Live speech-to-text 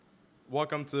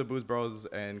welcome to the Booze Bros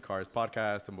and Cars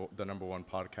podcast, the number one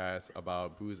podcast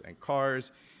about booze and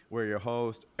cars. We're your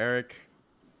host, Eric.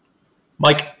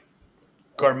 Mike.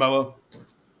 Carmelo.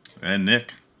 And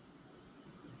Nick.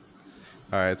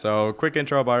 All right, so quick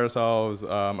intro about ourselves.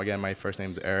 Again, my first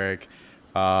name is Eric.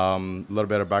 A little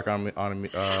bit of background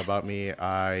about me.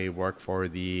 I work for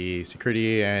the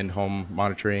security and home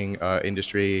monitoring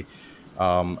industry.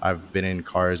 I've been in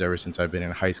cars ever since I've been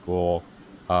in high school.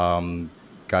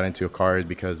 Got into cars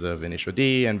because of Initial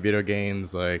D and video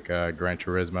games like Gran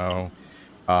Turismo.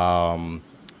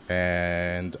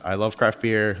 And I love craft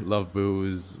beer, love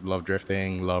booze, love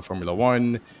drifting, love Formula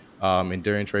One,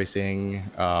 endurance racing,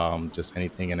 just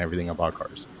anything and everything about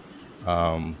cars.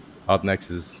 Up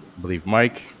next is, I believe,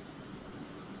 Mike.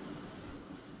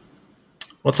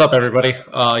 What's up, everybody?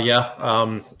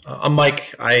 I'm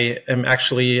Mike. I am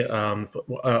actually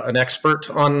an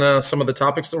expert on some of the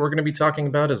topics that we're going to be talking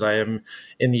about, as I am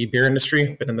in the beer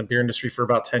industry. Been in the beer industry for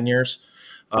about 10 years.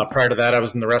 Prior to that, I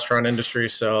was in the restaurant industry,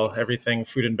 so everything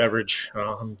food and beverage,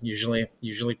 usually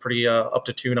pretty up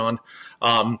to tune on.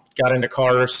 Got into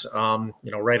cars,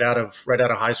 right out of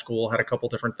high school. Had a couple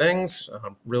different things.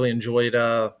 Really enjoyed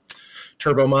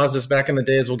turbo Mazdas back in the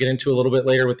days. We'll get into a little bit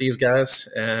later with these guys,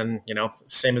 and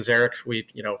same as Eric, we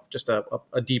just a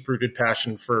deep rooted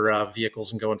passion for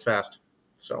vehicles and going fast.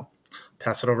 So,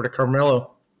 pass it over to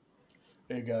Carmelo.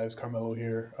 Hey guys, Carmelo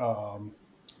here.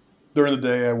 During the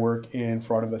day, I work in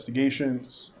fraud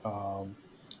investigations.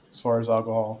 As far as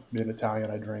alcohol, being Italian,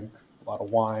 I drink a lot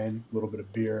of wine, a little bit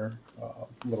of beer, a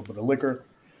little bit of liquor.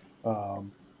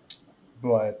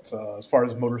 But as far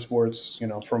as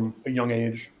motorsports, from a young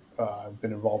age, I've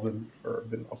been involved in or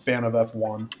been a fan of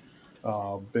F1.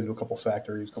 Been to a couple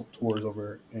factories, a couple tours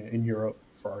over in Europe,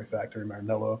 Ferrari factory,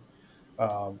 Maranello.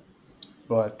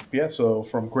 But yeah, so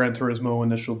from Gran Turismo,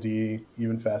 Initial D,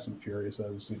 even Fast and Furious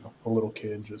as, a little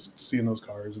kid, just seeing those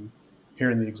cars and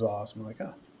hearing the exhaust, I'm like,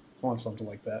 I want something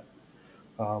like that.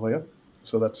 But yeah,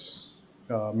 so that's,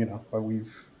 why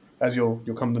we've, as you'll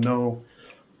come to know,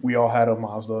 we all had a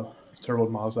Mazda, turbo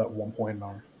Mazda at one point in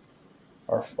our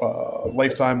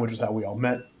lifetime, which is how we all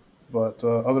met. But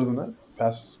other than that,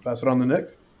 pass it on to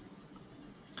Nick.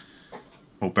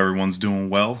 Hope everyone's doing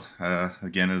well.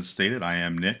 Again, as stated, I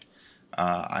am Nick.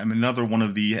 I'm another one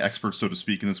of the experts, so to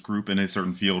speak, in this group in a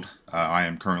certain field. I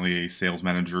am currently a sales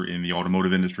manager in the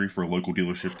automotive industry for a local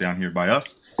dealership down here by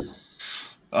us.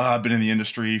 I've been in the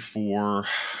industry for a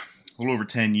little over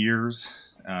 10 years.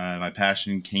 My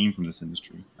passion came from this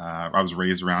industry. I was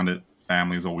raised around it.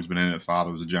 Family has always been in it.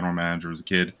 Father was a general manager as a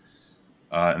kid.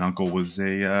 And uncle was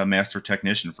a master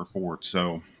technician for Ford.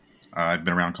 So I've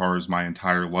been around cars my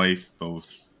entire life,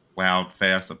 both loud,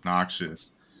 fast,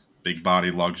 obnoxious, big body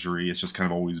luxury. It's just kind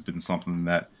of always been something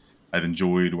that I've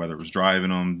enjoyed, whether it was driving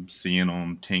them, seeing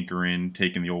them, tinkering,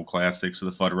 taking the old classics to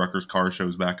the Fuddruckers car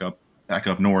shows back up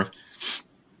north.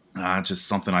 Just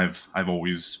something I've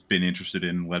always been interested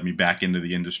in, led me back into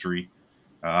the industry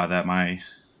that my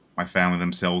family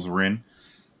themselves were in.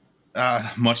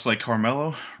 Much like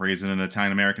Carmelo, raised in an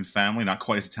Italian-American family, not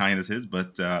quite as Italian as his,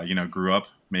 but grew up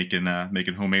making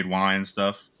homemade wine and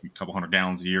stuff, a couple hundred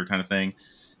gallons a year kind of thing.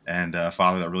 And a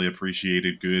father that really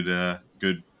appreciated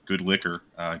good liquor,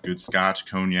 good scotch,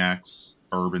 cognacs,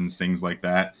 bourbons, things like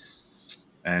that.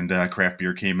 And craft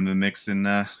beer came into the mix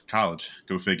in college.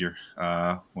 Go figure.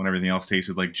 When everything else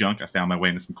tasted like junk, I found my way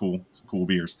into some cool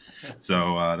beers.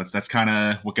 So that's kind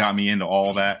of what got me into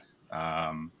all that. Like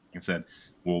I said,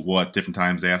 we'll at different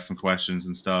times ask some questions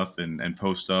and stuff, and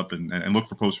post up and look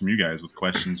for posts from you guys with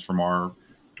questions from our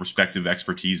respective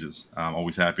expertises. I'm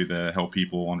always happy to help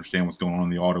people understand what's going on in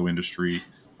the auto industry,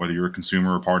 whether you're a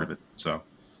consumer or part of it. So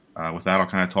with that, I'll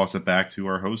kind of toss it back to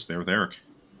our host there with Eric.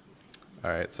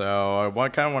 All right, so I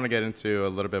want to get into a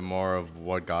little bit more of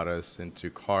what got us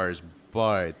into cars,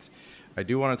 but I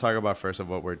do want to talk about first of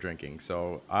what we're drinking.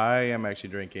 So I am actually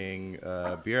drinking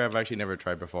beer I've actually never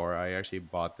tried before. I actually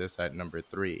bought this at Number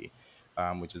 3,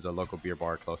 which is a local beer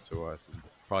bar close to us. It's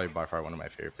probably by far one of my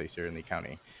favorite places here in the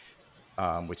county.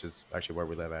 Which is actually where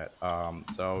we live at.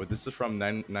 So this is from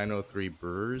 903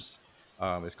 Brewers.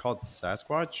 It's called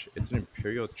Sasquatch. It's an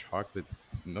Imperial Chocolate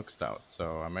Milk Stout.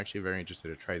 So I'm actually very interested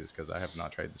to try this because I have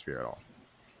not tried this beer at all.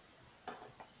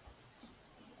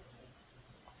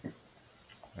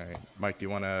 All right, Mike, do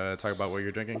you want to talk about what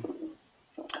you're drinking?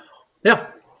 Yeah.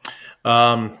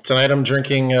 Tonight I'm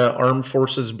drinking Armed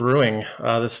Forces Brewing.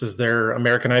 This is their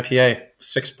American IPA,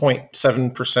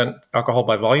 6.7% alcohol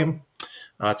by volume.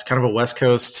 It's kind of a West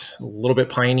Coast, a little bit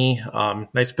piney,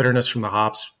 nice bitterness from the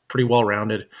hops, pretty well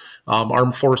rounded.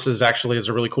 Armed Forces actually is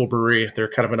a really cool brewery. They're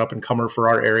kind of an up and comer for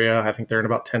our area. I think they're in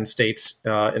about 10 states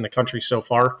in the country so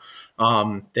far.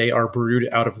 They are brewed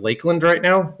out of Lakeland right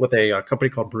now with a company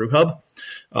called Brew Hub,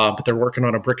 but they're working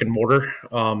on a brick and mortar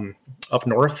up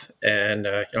north, and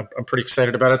I'm pretty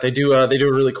excited about it. They do a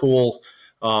really cool.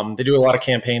 They do a lot of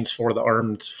campaigns for the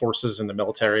armed forces and the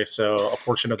military. So a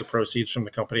portion of the proceeds from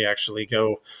the company actually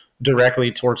go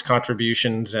directly towards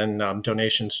contributions and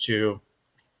donations to,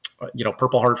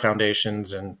 Purple Heart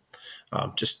foundations and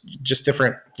just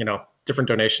different, different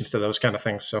donations to those kind of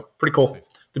things. So pretty cool.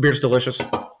 The beer's delicious.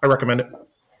 I recommend it.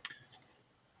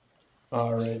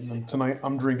 All right, and then tonight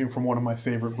I'm drinking from one of my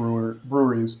favorite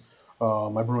breweries.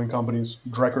 My brewing company's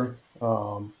Drecker.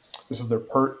 This is their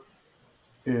Pert.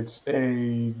 It's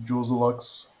a Jules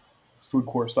Deluxe food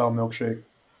court style milkshake.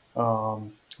 A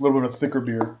little bit of a thicker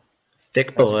beer.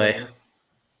 Thick boy.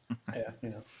 Yeah,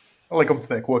 I like them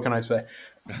thick. What can I say?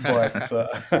 But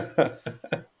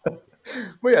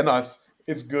but yeah, no,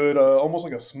 it's good. Almost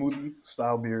like a smoothie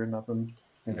style beer. Nothing.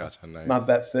 Gotcha, nice. Not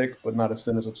that thick, but not as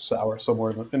thin as a sour.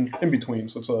 Somewhere in between.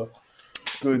 So it's a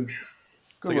good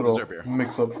like a little dessert beer.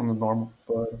 mix up from the normal.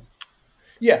 But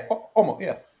yeah, almost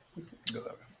yeah.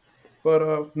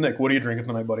 But Nick, what are you drinking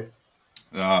tonight, buddy?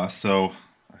 So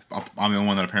I'm the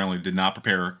one that apparently did not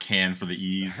prepare a can for the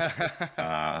ease.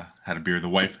 Had a beer the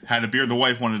wife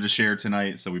wanted to share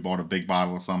tonight, so we bought a big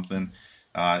bottle of something.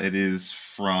 It is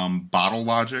from Bottle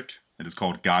Logic. It is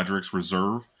called Godric's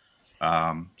Reserve.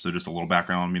 So just a little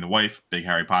background on me and the wife, big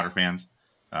Harry Potter fans.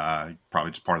 Probably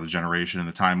just part of the generation and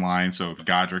the timeline. So the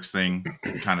Godric's thing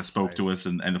kind of spoke to us,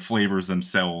 and the flavors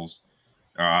themselves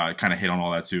kind of hit on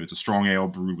all that too. It's a strong ale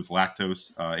brewed with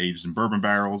lactose, aged in bourbon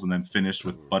barrels, and then finished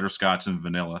with butterscotch and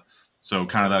vanilla. So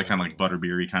kind of like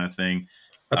butterbeery kind of thing.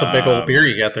 That's a big old beer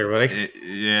you got there, buddy.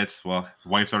 The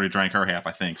wife's already drank her half,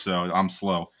 I think, so I'm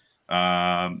slow.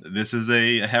 This is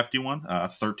a hefty one,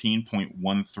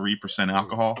 13.13%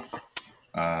 alcohol.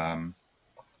 And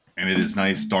it is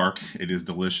nice, dark. It is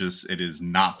delicious. It is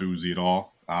not boozy at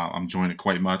all. I'm enjoying it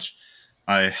quite much.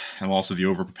 I am also the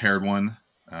over-prepared one.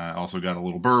 Also got a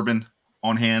little bourbon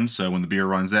on hand, so when the beer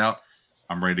runs out,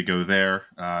 I'm ready to go there.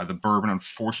 The bourbon,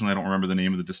 unfortunately, I don't remember the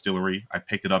name of the distillery. I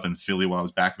picked it up in Philly while I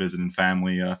was back visiting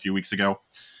family a few weeks ago.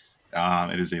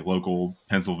 It is a local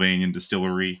Pennsylvania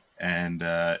distillery, and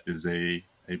it is a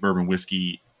bourbon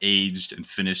whiskey aged and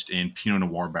finished in Pinot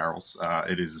Noir barrels.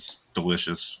 It is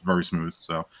delicious, very smooth,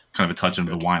 so kind of a touch of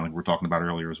the wine like we were talking about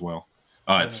earlier as well.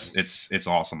 It's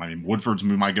awesome. I mean, Woodford's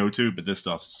my go-to, but this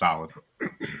stuff's solid.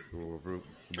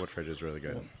 Woodford is really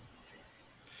good.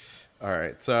 All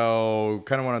right, so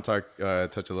kind of want to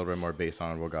touch a little bit more based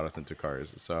on what got us into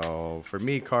cars. So for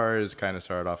me, cars kind of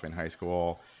started off in high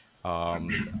school. The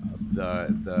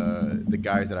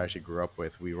guys that I actually grew up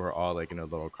with, we were all like in a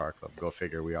little car club. Go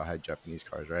figure, we all had Japanese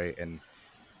cars, right? And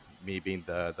me being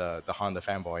the Honda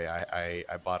fanboy, I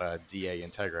bought a DA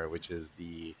Integra, which is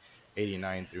the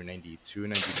 89 through 92,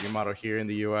 93 model here in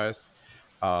the US.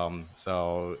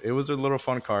 So it was a little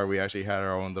fun car. We actually had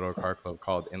our own little car club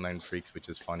called Inline Freaks, which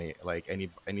is funny. Like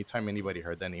anytime anybody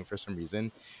heard that name for some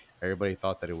reason, everybody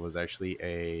thought that it was actually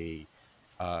a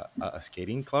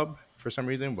skating club for some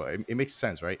reason, but it makes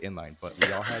sense, right? Inline, but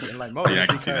we all had inline motors. Yeah, I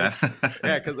can see that.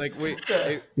 Yeah, because like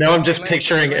now I'm just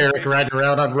picturing Eric riding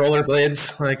around on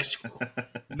rollerblades, like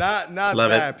not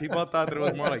Love that. it. People thought that it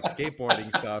was more like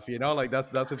skateboarding stuff, like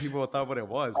that's what people thought what it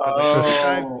was.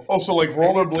 So like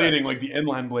rollerblading, like the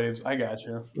inline blades. I got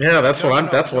you. Yeah, that's what I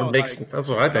think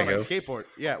like of. Skateboard.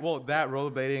 Yeah, well, that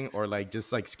rollerblading or like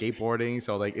just like skateboarding.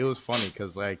 So like it was funny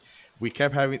because like we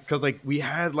kept having we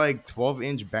had like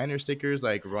 12-inch banner stickers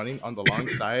like running on the long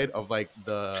side of like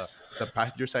the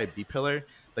passenger side B pillar.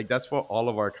 Like that's what all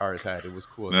of our cars had. It was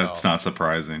cool. That's not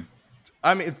surprising.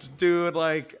 I mean, dude,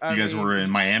 like you guys were in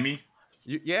Miami.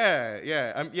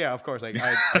 Yeah, of course. Like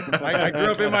I grew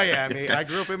up in Miami. I'm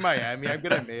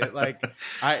gonna admit it. Like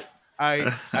I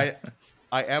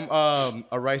am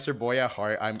a Ricer boy at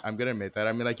heart. I'm gonna admit that.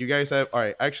 I mean, like you guys have. All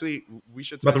right, actually, we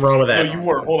should. Nothing wrong with that. No, you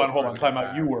were. Hold on. Time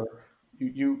out. You were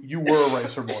a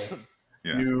Ricer boy.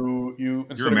 Yeah. You. You're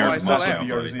American muscle now,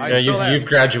 buddy. Yeah, you've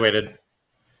graduated.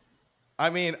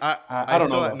 I mean, I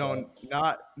don't know.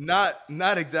 No,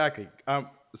 not exactly.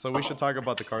 So we should talk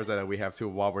about the cars that we have too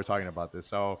while we're talking about this.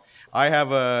 So I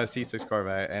have a C6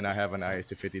 Corvette and I have an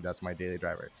IS250. That's my daily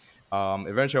driver.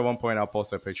 Eventually, at one point, I'll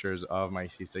post up pictures of my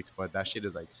C6, but that shit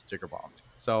is like sticker bombed.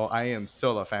 So I am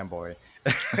still a fanboy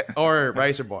or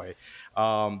Ricer boy.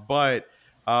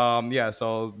 Yeah.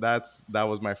 So that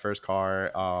was my first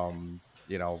car.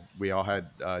 We all had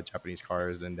Japanese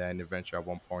cars, and then eventually, at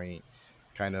one point,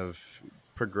 kind of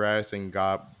progressed and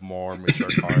got more mature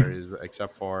cars,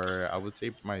 except for I would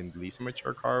say my least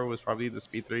mature car was probably the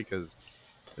Speed 3 because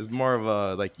it's more of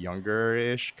a like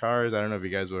younger-ish cars. I don't know if you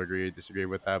guys would agree or disagree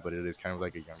with that, but it is kind of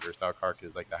like a younger style car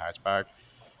because like the hatchback.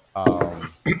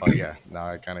 But yeah, now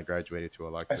I kind of graduated to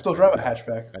a I Lexus still drive a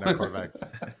hatchback. and a Corvette.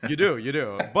 You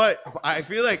do. But I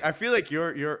feel like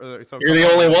you're so You're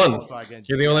the only one. Volkswagen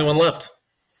You're the only GTI. one left.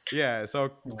 Yeah,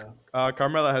 so Yeah.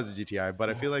 Carmela has a GTI, but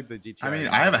I feel like the GTI. I mean, is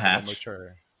I have a more hatch.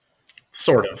 Mature.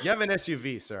 Sort of. You have an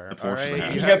SUV, sir. The All Porsche right.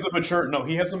 hatch. He has the mature. No,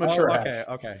 he has the mature Oh, hatch.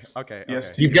 okay.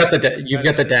 Yes, okay. You've got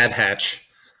the dad hatch.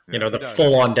 You know, the He does.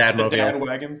 full on dad The mobile. dad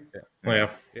wagon. Yeah.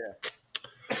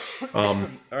 All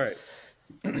right.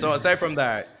 So aside from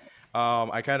that,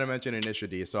 I kind of mentioned Initial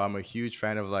D. So I'm a huge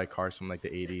fan of like cars from like the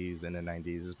 80s and the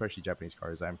 90s, especially Japanese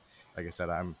cars. Like I said,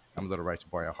 I'm a little rice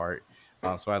boy at heart.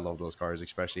 So I love those cars,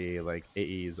 especially like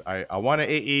AEs. I want an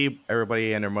AE.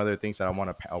 Everybody and their mother thinks that I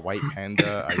want a white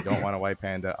Panda. I don't want a white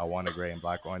Panda. I want a gray and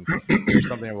black one. There's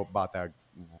something about that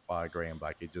gray and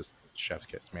black. It just chef's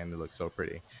kiss, man. It looks so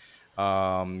pretty.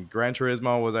 Gran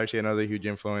Turismo was actually another huge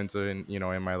influence in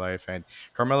my life. And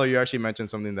Carmelo, you actually mentioned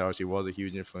something that actually was a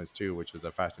huge influence too, which was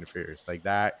a Fast and Furious. Like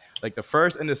that, like the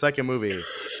first and the second movie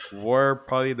were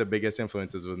probably the biggest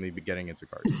influences with me getting into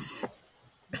cars.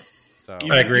 So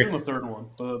Even, I agree. Even the third one.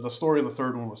 The story of the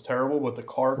third one was terrible, but the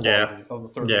car quality Yeah. of the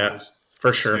third Yeah. one was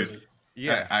For sure. Dude,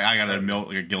 yeah, I gotta admit,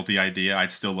 like a guilty idea.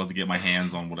 I'd still love to get my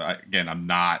hands on again, I'm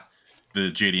not the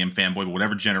JDM fanboy, but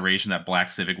whatever generation that Black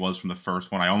Civic was from the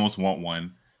first one, I almost want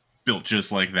one built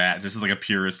just like that, just as like a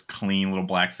purest, clean little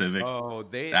Black Civic. oh,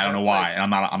 I don't know why, and I'm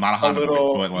not a a Honda boy,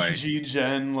 little but like, EG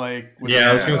Gen, like with Yeah,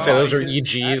 I was the- gonna say those are it-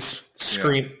 EGs.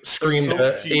 Scream so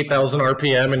to cheap. 8,000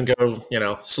 RPM and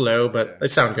go, slow, but they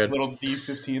sound good little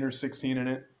D15 or 16 in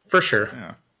it. for sure.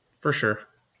 yeah. For sure.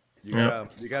 you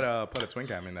gotta put a twin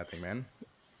cam in that thing, man.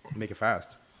 Make it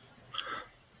fast.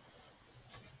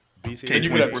 BC, And you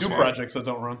could have 24 two spots. projects that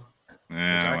don't run.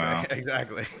 Yeah, well.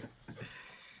 Exactly.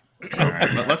 All right,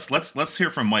 let's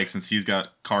hear from Mike since he's got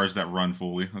cars that run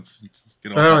fully. Let's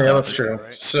get on. Oh that yeah, that's topic. true.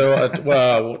 right?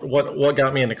 So, what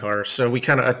got me into cars? So we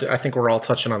kind of, I think we're all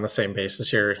touching on the same basis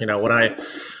here. When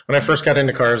I first got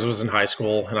into cars, it was in high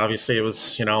school, and obviously it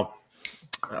was,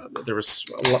 there was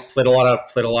played a lot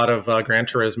of Gran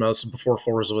Turismo. This is before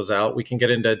Forza was out. We can get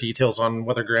into details on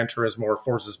whether Gran Turismo or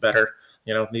Forza is better,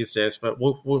 these days, but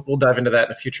we'll dive into that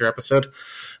in a future episode.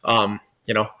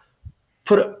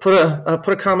 Put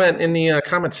a comment in the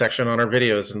comment section on our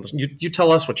videos, and you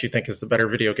tell us what you think is the better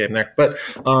video game there. But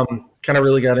kind of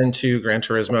really got into Gran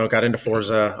Turismo, got into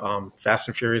Forza. Fast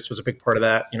and Furious was a big part of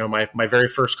that. My very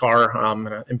first car, I'm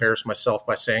going to embarrass myself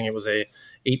by saying it was a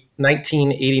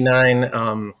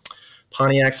 1989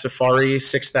 Pontiac Safari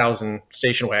 6000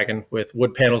 station wagon with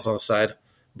wood panels on the side,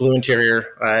 blue interior.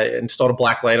 I installed a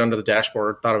black light under the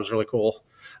dashboard. Thought it was really cool.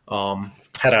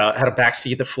 Had a back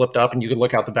seat that flipped up, and you could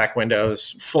look out the back window. It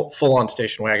was full on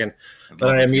station wagon. Then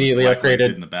I immediately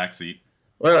upgraded in the back seat.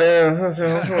 Well,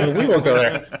 yeah, we won't go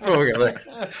there.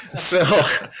 So,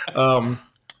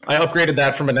 I upgraded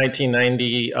that from a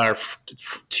 1990 to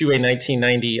a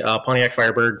 1990 Pontiac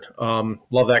Firebird.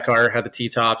 Love that car. Had the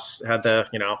T-tops. Had the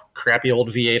crappy old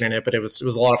V8 in it, but it was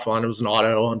a lot of fun. It was an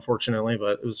auto, unfortunately,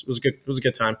 but it was good. It was a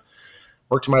good time.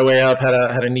 Worked my way up. Had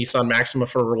a Nissan Maxima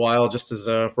for a while, just as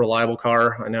a reliable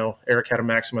car. I know Eric had a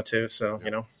Maxima too, so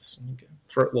a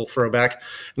little throwback.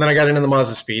 And then I got into the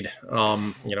Mazda Speed,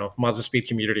 Mazda Speed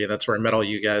community, and that's where I met all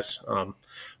you guys.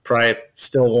 Probably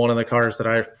still one of the cars that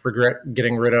I regret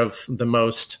getting rid of the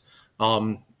most.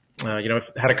 I've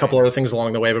had a couple other things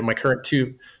along the way, but my current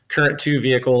two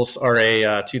vehicles are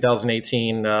a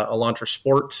 2018 Elantra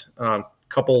Sport,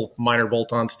 couple minor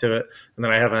bolt-ons to it, and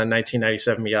then I have a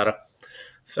 1997 Miata.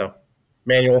 So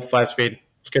manual, 5-speed.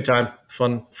 It's a good time.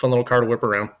 Fun little car to whip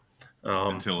around.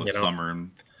 Until it's summer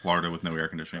in Florida with no air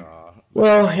conditioning.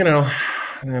 Well,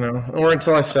 or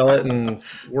until I sell it and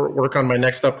work on my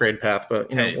next upgrade path. But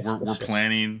we're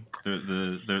planning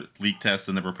the leak test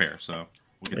and the repair. So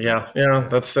we'll get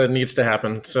that's needs to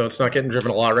happen. So it's not getting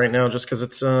driven a lot right now, just because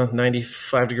it's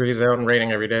 95 degrees out and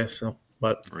raining every day. So,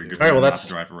 but very good. all right, well, Not that's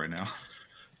to drive it right now.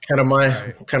 kind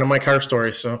of my car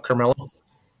story. So, Carmelo.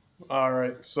 All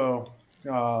right, so I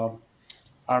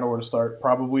don't know where to start.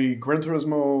 Probably Gran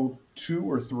Turismo 2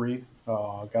 or 3.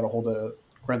 Got a hold of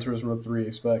Gran Turismo 3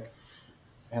 A-Spec,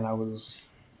 and I was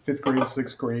 5th grade,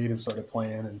 6th grade, and started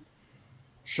playing, and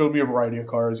showed me a variety of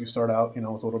cars. You start out, with a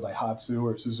little Daihatsu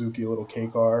or Suzuki, a little K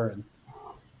car, and,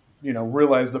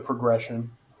 realized the progression,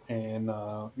 and,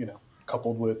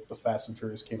 coupled with the Fast and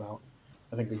Furious came out,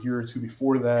 I think a year or two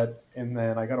before that, and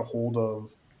then I got a hold of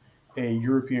a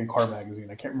European car magazine.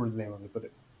 I can't remember the name of it, but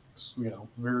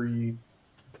bikes, very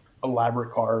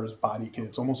elaborate cars, body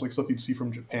kits, almost like stuff you'd see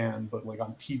from Japan, but like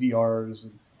on TVRs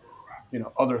and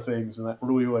other things, and that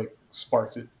really like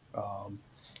sparked it. I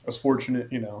was fortunate,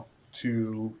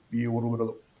 to be a little bit of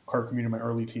the car community in my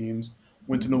early teens.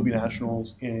 Went to Nobi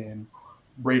Nationals in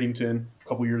Bradenton a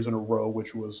couple years in a row,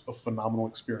 which was a phenomenal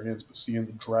experience. But seeing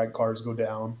the drag cars go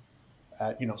down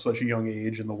at such a young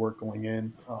age and the work going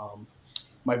in.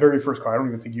 My very first car, I don't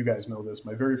even think you guys know this.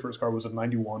 My very first car was a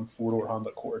 '91 four-door Honda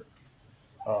Accord.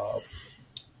 Uh,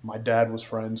 my dad was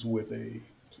friends with a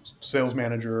sales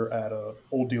manager at a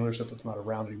old dealership that's not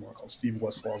around anymore called Steve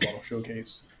Westfall's Auto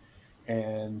Showcase.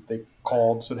 And they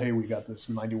called, said, hey, we got this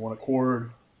 '91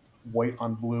 Accord, white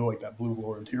on blue, like that blue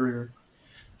lower interior.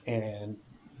 And,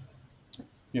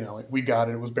 we got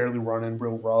it. It was barely running,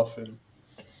 real rough. And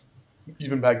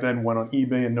even back then, went on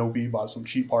eBay and Nobi, bought some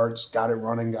cheap parts, got it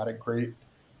running, got it great.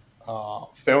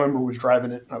 Family member was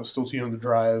driving it. I was still too young to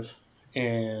drive,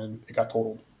 and it got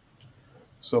totaled.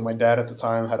 So my dad at the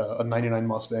time had a '99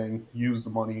 Mustang, used the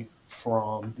money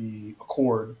from the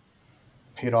Accord,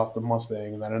 paid off the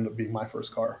Mustang, and that ended up being my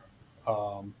first car.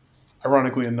 Um,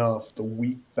 Ironically enough, the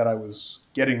week that I was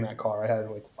getting that car, I had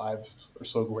like 5 or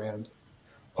so grand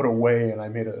put away, and I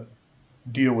made a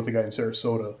deal with a guy in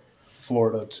Sarasota,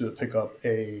 Florida, to pick up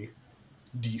a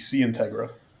DC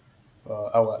Integra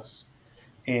LS.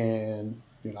 And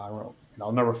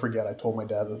I'll never forget. I told my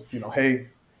dad that hey,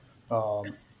 um,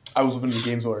 I was living in the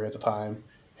Gainesville area at the time.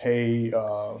 Hey,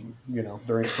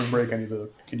 during spring break, can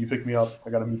you pick me up? I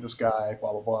got to meet this guy,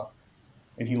 blah, blah, blah.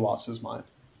 And he lost his mind.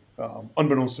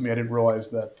 Unbeknownst to me, I didn't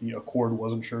realize that the Accord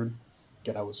was insured.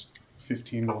 Again, I was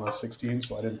 15 going on 16,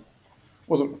 so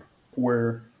wasn't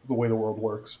aware the way the world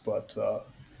works, but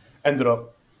ended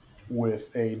up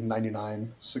with a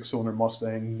 '99 6-cylinder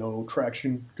Mustang, no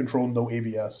traction control, no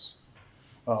ABS,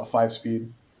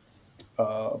 5-speed.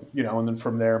 And then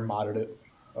from there, modded it,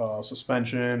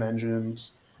 suspension,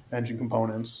 engine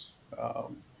components.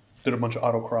 Did a bunch of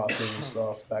autocrossing and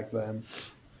stuff back then.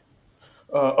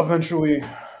 Eventually,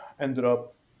 ended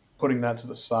up putting that to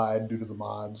the side due to the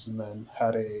mods, and then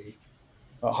had a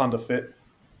Honda Fit,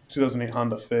 2008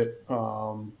 Honda Fit,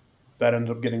 that ended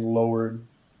up getting lowered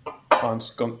on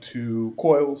Skunk 2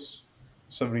 coils,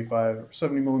 70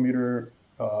 millimeter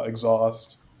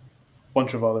exhaust,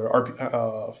 bunch of other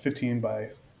 15 by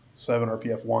 7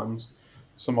 RPF ones,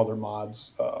 some other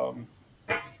mods.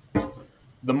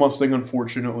 The Mustang,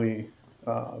 unfortunately,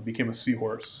 became a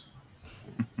seahorse.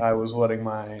 I was letting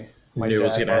my Knew it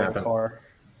was dad gonna borrow the happen. car.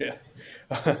 Yeah,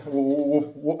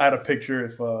 we'll add a picture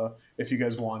if you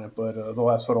guys want it. But the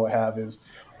last photo I have is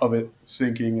of it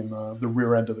sinking in the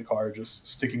rear end of the car, just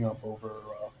sticking up over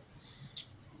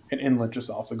an inlet just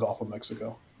off the Gulf of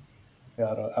Mexico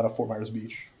at Fort Myers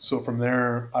Beach. So from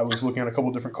there, I was looking at a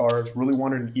couple different cars. Really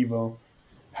wanted an Evo.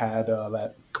 Had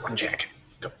that. Come on, Jack.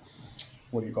 Go.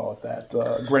 What do you call it? That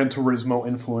Gran Turismo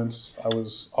influence. I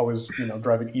was always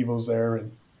driving Evos there,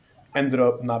 and ended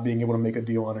up not being able to make a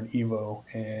deal on an Evo,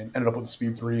 and ended up with a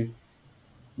Speed 3.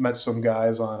 Met some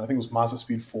guys on, I think it was Mazda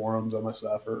Speed forums,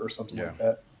 MSF, or something Yeah. like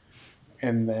that.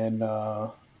 And then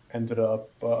ended up,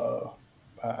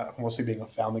 I won't say being a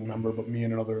founding member, but me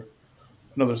and another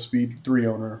Speed 3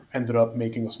 owner ended up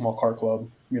making a small car club.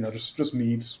 Just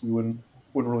meets. We wouldn't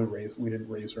really race. We didn't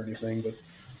race or anything, but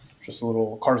just a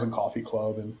little cars and coffee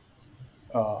club. And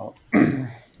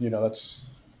that's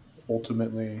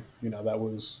ultimately, that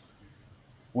was,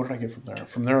 what did I get from there?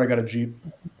 From there, I got a Jeep.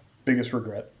 Biggest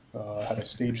regret. Had a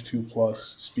Stage 2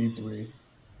 Plus Speed 3.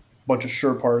 Bunch of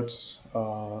Sure parts.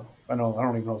 I don't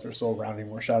even know if they're still around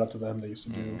anymore. Shout out to them. They used to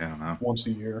do I don't know. once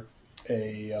a year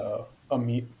a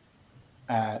meet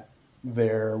at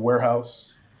their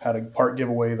warehouse. Had a part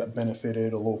giveaway that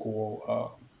benefited a local,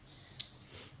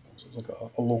 so it was like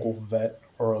a local vet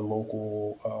or a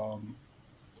local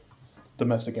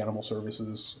domestic animal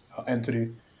services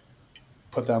entity.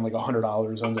 Put down like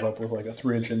 $100. Ended up with like a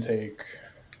 3-inch intake.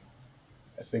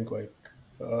 I think like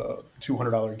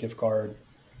 $200 gift card,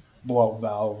 blowout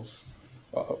valve,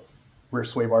 rear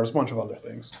sway bars, a bunch of other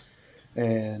things.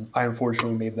 And I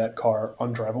unfortunately made that car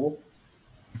undrivable.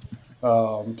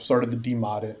 Started to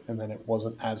demod it, and then it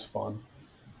wasn't as fun.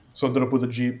 So ended up with a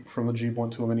Jeep. From the Jeep,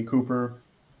 went to a Mini Cooper.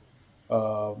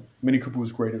 Mini Cooper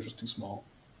was great. It was just too small,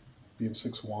 being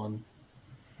 6'1",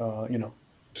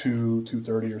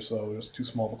 230 or so. Just too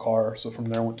small of a car. So from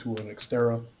there, I went to an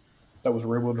Xterra that was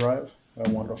rear-wheel drive. I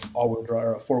wanted a all-wheel drive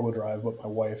or a 4-wheel drive, but my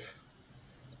wife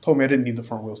told me I didn't need the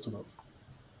front wheels to move.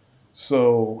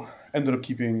 So ended up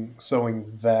selling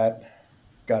that.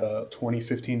 Got a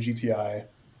 2015 GTI.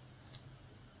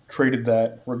 Traded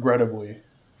that regrettably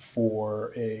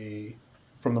for a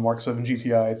from the Mark 7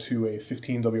 GTI to a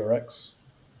 15 WRX.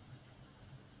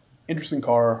 Interesting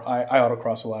car. I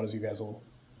autocross a lot, as you guys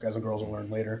and girls will learn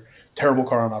later. Terrible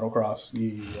car on autocross.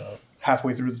 The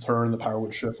halfway through the turn, the power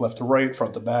would shift left to right,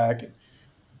 front to back. And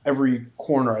every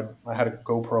corner, I had a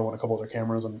GoPro and a couple other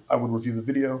cameras, and I would review the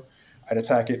video. I'd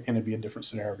attack it, and it'd be a different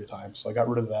scenario every time. So I got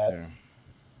rid of that. Yeah.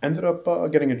 Ended up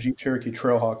getting a Jeep Cherokee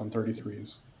Trailhawk on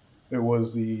 33s. It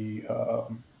was the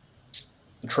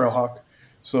Trailhawk.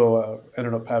 So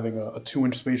ended up having a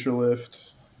 2-inch spacer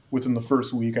lift. Within the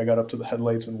first week, I got up to the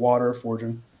headlights in water,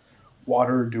 forging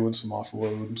water, doing some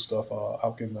off-road stuff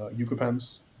out in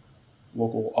Yucapens,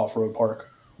 local off-road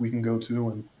park we can go to,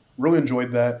 and really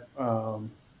enjoyed that.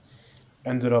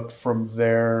 Ended up from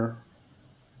there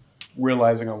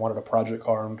realizing I wanted a project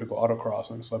car and to go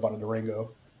autocrossing, so I bought a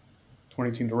Durango,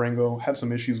 2018 Durango. Had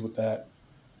some issues with that,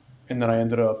 and then I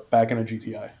ended up back in a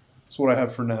GTI. That's what I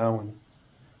have for now, and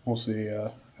we'll see. I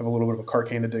have a little bit of a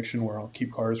carcane addiction where I'll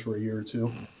keep cars for a year or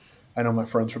two. I know my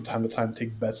friends from time to time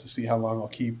take bets to see how long I'll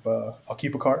keep a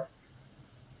car.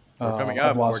 We're coming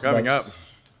I've up. We're lost coming bets. up.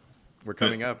 We're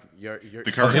coming up. The I was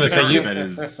current, going to say bet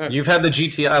is you've had the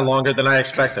GTI longer than I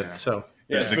expected. So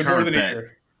Yeah, it's the been more current than a bet.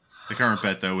 year. The current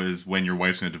bet, though, is when your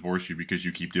wife's going to divorce you because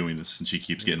you keep doing this and she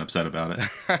keeps getting upset about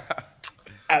it.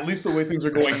 At least the way things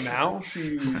are going now,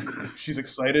 she's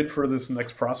excited for this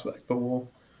next prospect, but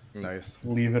we'll Nice.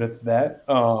 leave it at that.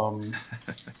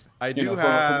 I do From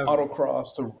have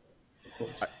autocross to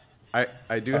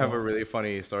I do have a really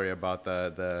funny story about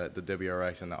the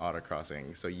WRX and the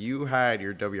autocrossing. So you had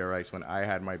your WRX when I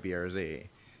had my BRZ,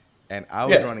 and I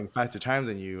was Yeah. running faster times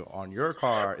than you on your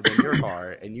car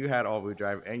and you had all-wheel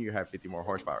drive and you had 50 more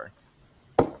horsepower.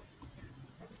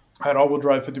 I had all-wheel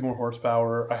drive, 50 more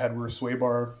horsepower. I had rear sway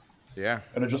bar, Yeah.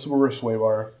 an adjustable rear sway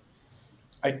bar.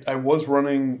 I was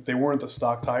running. They weren't the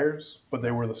stock tires, but they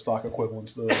were the stock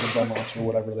equivalents, the Dunlops or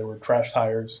whatever. They were trash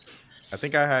tires. I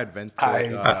think I had Hankook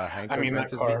I mean, that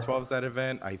Ventus car. V12s that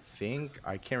event. I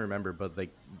can't remember, but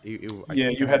like Yeah,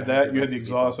 you had that. You had the Ventus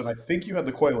exhaust, and I V12s. think you had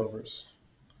the coilovers.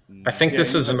 I think Yeah,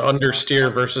 this you is an had-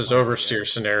 understeer versus oversteer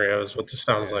scenario is what this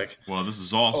sounds like. Well, this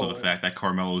is also Oh, the fact that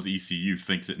Carmelo's ECU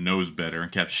thinks it knows better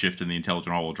and kept shifting the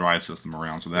intelligent all-wheel drive system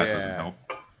around, so that doesn't Yeah. help.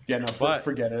 Yeah, no, But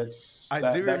forget it. I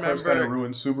That do car's remember- kind of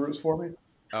ruined Subarus for me.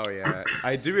 Oh yeah,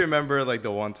 I do remember like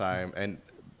the one time, and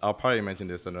I'll probably mention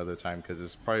this another time because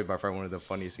it's probably by far one of the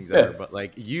funniest things ever. But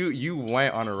like you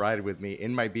went on a ride with me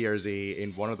in my BRZ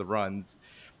in one of the runs,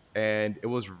 and it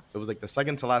was like the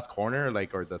second to last corner,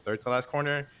 like or the third to last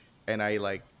corner, and I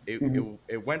like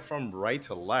it went from right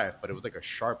to left, but it was like a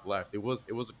sharp left. It was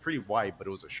pretty wide, but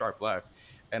it was a sharp left.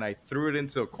 And I threw it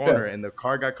into a corner, and the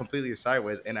car got completely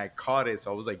sideways, and I caught it.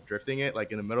 So I was like drifting it,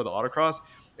 like in the middle of the autocross.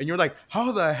 And you're like,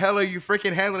 "How the hell are you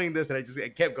freaking handling this?" And I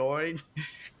kept going,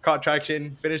 caught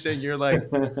traction, finished it. And you're like,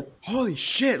 "Holy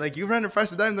shit!" Like you ran it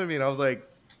faster than me, and I was like,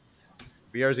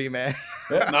 "BRZ, man."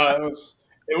 Yeah, no,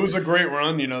 it was a great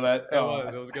run. You know that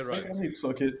It was a good I think run. I only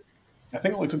took it. I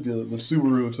think I only took the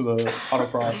Subaru to the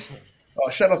autocross.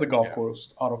 Shout out to Golf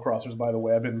Course Autocrossers, by the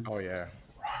way. I've been Oh yeah,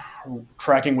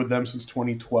 tracking with them since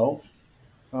 2012,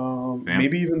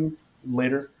 maybe even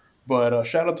later. But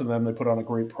shout out to them. They put on a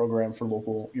great program for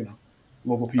local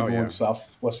people yeah. in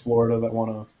Southwest Florida that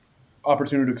want an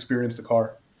opportunity to experience the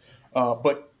car.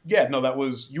 But yeah, no,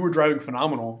 you were driving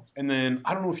phenomenal. And then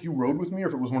I don't know if you rode with me or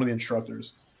if it was one of the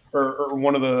instructors or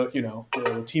one of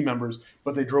the team members,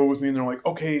 but they drove with me and they're like,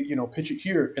 okay, pitch it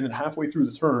here. And then halfway through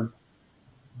the turn,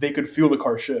 they could feel the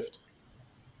car shift.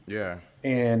 yeah.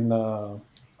 And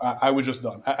I was just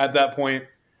done. At that point,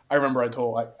 I remember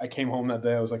I came home that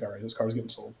day. I was like, all right, this car's getting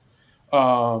sold.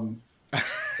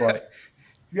 But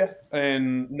yeah,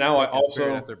 and now I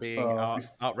also after being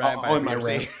outran by on my BRZ.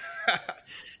 rant.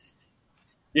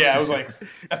 Yeah, I was like,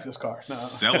 F this car. No.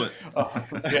 Sell it.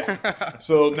 Yeah.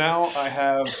 So now I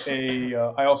have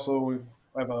I also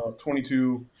have a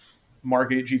 22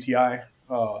 Mark 8 GTI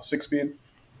 6-speed.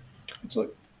 It's a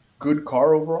good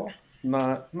car overall.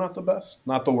 Not the best,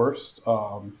 not the worst.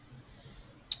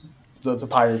 The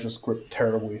tires just grip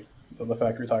terribly, the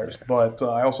factory tires. But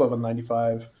I also have a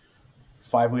 95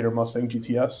 5-liter Mustang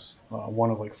GTS, one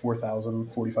of like 4,000,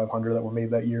 4,500 that were made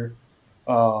that year.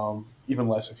 Even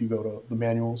less if you go to the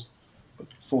manuals. But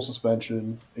full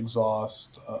suspension,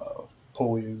 exhaust,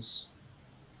 pulleys.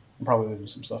 I'm probably leaving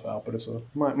some stuff out, but it's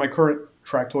my current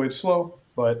Tractoid. It's slow,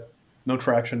 but no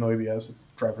traction, no ABS,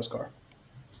 driver's car.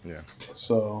 Yeah.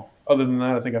 So other than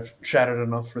that, I think I've chatted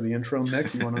enough for the intro.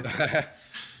 Nick, you want to?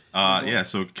 Yeah.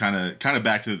 So kind of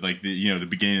back to like the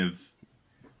beginning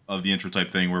of the intro type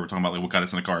thing where we're talking about like what got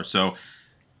us in a car. So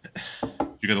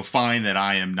you guys will find that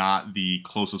I am not the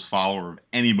closest follower of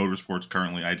any motorsports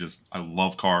currently. I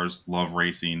love cars, love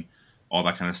racing, all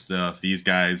that kind of stuff. These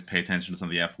guys pay attention to some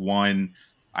of the F1.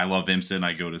 I love IMSA.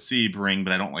 I go to Sebring,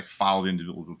 but I don't like follow the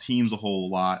individual teams a whole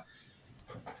lot,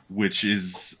 which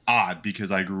is odd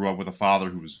because I grew up with a father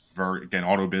who was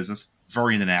auto business,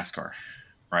 very into NASCAR,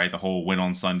 right? The whole win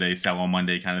on Sunday, sell on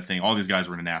Monday kind of thing. All these guys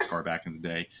were into NASCAR back in the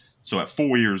day. So at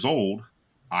 4 years old,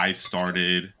 I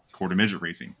started quarter midget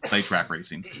racing, clay track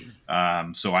racing.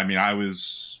 So, I mean, I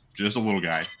was just a little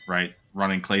guy, right?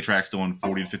 Running clay tracks doing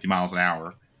 40 to 50 miles an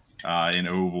hour in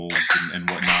ovals and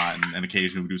whatnot. And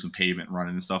occasionally we do some pavement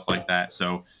running and stuff like that.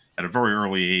 So at a very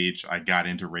early age, I got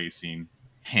into racing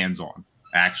hands-on,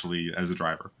 actually, as a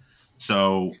driver.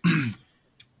 So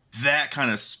that kind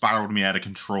of spiraled me out of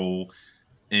control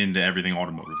into everything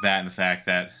automotive. That and the fact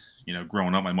that, you know,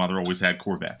 growing up, my mother always had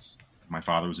Corvettes. My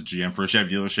father was a GM for a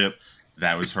Chevy dealership.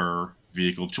 That was her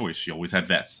vehicle of choice. She always had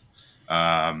Vets.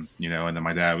 You know, and then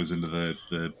my dad was into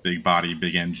the big body,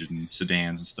 big engine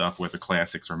sedans and stuff, whether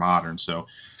classics or modern. So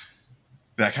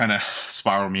that kind of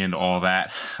spiraled me into all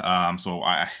that. So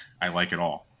I like it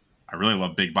all. I really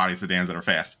love big body sedans that are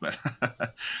fast, but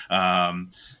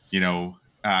you know,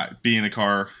 being a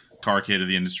car kid of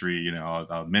the industry, you know,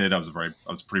 I'll admit it, I was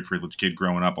a pretty privileged kid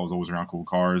growing up. I was always around cool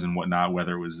cars and whatnot,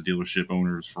 whether it was the dealership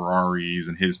owners, Ferraris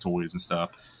and his toys and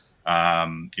stuff.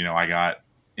 You know, I got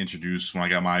introduced when I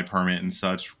got my permit and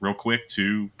such real quick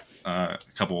to a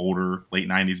couple older late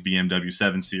 90s BMW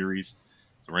 7 Series.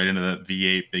 So right into the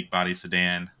V8 big body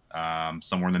sedan,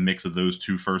 somewhere in the mix of those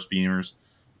two first Beamers.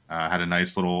 Had a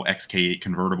nice little XK8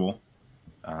 convertible.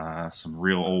 Some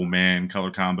real old man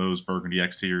color combos, burgundy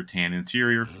exterior, tan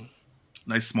interior.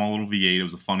 Nice small little V8. It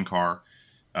was a fun car.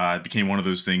 It became one of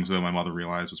those things that my mother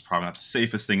realized was probably not the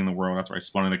safest thing in the world after I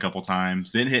spun it a couple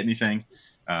times. Didn't hit anything.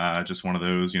 Just one of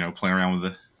those, you know, playing around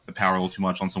with the power a little too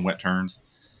much on some wet turns.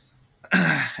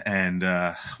 And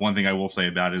one thing I will say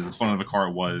about it is as fun of a car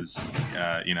it was,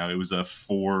 you know, it was a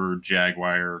Ford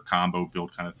Jaguar combo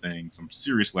build kind of thing. Some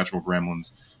serious electrical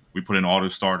gremlins. We put an auto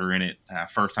starter in it.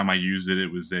 First time I used it, it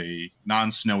was a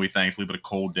non-snowy, thankfully, but a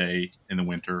cold day in the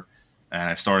winter. And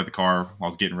I started the car while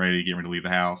I was getting ready to leave the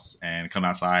house and come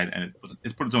outside, and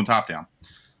it put its own top down.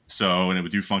 So, and it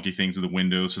would do funky things with the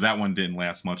windows. So that one didn't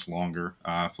last much longer.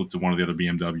 Flipped to one of the other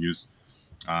BMWs.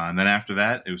 And then after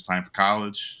that, it was time for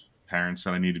college. Parents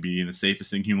said I need to be in the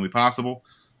safest thing humanly possible.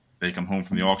 They come home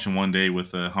from the auction one day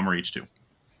with a Hummer H2.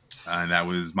 And that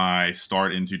was my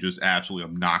start into just absolutely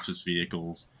obnoxious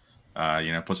vehicles.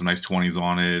 You know, put some nice 20s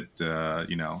on it,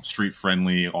 you know, street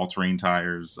friendly, all-terrain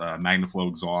tires, MagnaFlow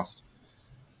exhaust.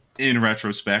 In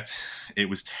retrospect, it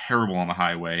was terrible on the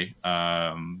highway.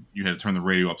 You had to turn the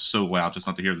radio up so loud just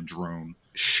not to hear the drone.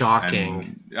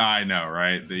 Shocking. And I know,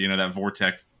 right? You know, that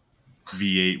Vortec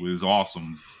V8 was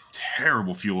awesome.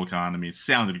 Terrible fuel economy. It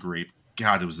sounded great.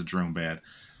 God, it was the drone bad.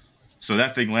 So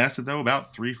that thing lasted, though,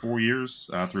 about 3-4 years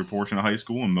through a portion of high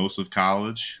school and most of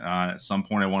college. At some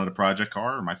point, I wanted a project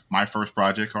car, my first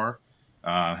project car.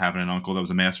 Having an uncle that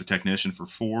was a master technician for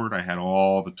Ford, I had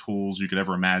all the tools you could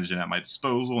ever imagine at my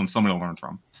disposal and somebody to learn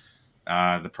from.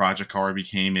 The project car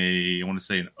became I want to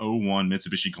say an '01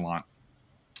 Mitsubishi Galant.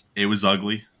 It was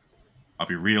ugly. I'll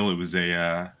be real. It was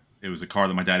a car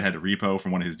that my dad had to repo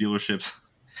from one of his dealerships.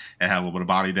 It had a little bit of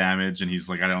body damage, and he's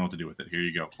like, I don't know what to do with it. Here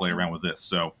you go. Play around with this.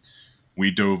 So we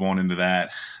dove on into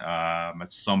that.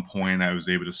 At some point, I was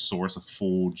able to source a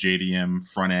full JDM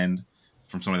front end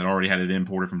from somebody that already had it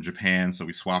imported from Japan. So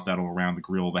we swapped that all around the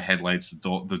grille, the headlights,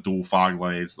 the dual fog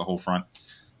lights, the whole front,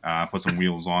 put some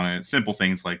wheels on it, simple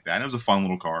things like that. It was a fun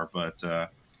little car, but,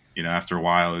 you know, after a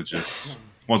while, it just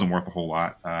wasn't worth a whole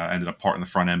lot. Ended up parting the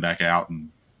front end back out and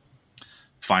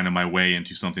finding my way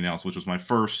into something else, which was my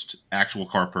first actual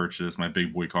car purchase, my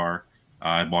big boy car.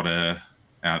 I bought and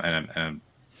I'm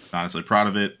not necessarily proud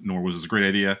of it, nor was this a great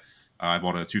idea. I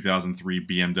bought a 2003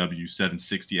 BMW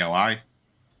 760 Li.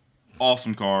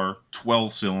 Awesome car,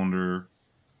 12-cylinder.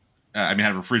 I mean, it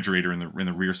had a refrigerator in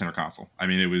the rear center console. I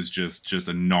mean, it was just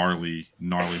a gnarly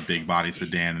big body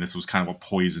sedan, and this was kind of what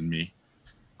poisoned me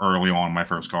early on in my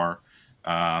first car.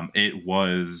 It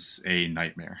was a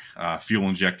nightmare. Fuel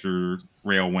injector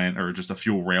rail went, or just a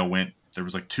fuel rail went. There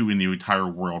was like 2 in the entire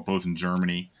world, both in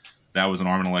Germany. That was an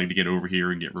arm and a leg to get over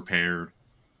here and get repaired.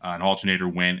 An alternator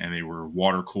went, and they were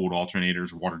water-cooled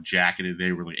alternators, water-jacketed.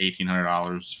 They were like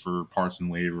 $1,800 for parts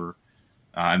and labor.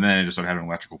 And then it just started having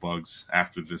electrical bugs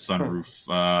after the sunroof.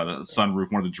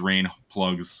 One of the drain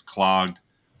plugs clogged.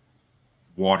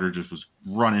 Water just was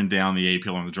running down the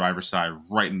A-pillar on the driver's side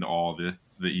right into all the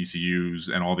ECUs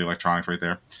and all the electronics right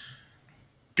there.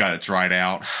 Got it dried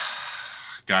out.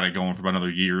 Got it going for about another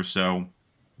year or so.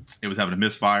 it was having a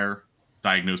misfire,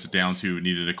 diagnosed it down to it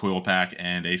needed a coil pack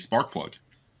and a spark plug.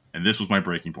 And this was my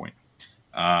breaking point.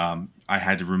 I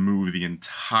had to remove the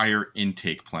entire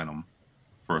intake plenum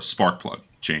for a spark plug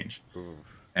change. Ooh.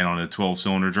 And on a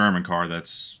 12-cylinder German car,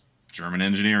 that's German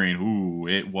engineering. Ooh,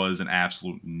 it was an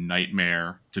absolute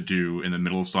nightmare to do in the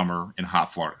middle of summer in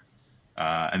hot Florida.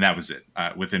 And that was it.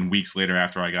 Within weeks later,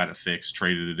 after I got it fixed,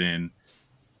 traded it in,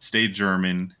 stayed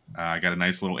German. I got a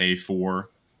nice little A4.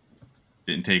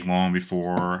 Didn't take long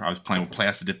before I was playing with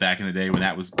plastic dip back in the day when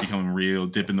that was becoming real.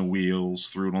 Dipping the wheels,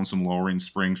 threw it on some lowering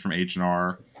springs from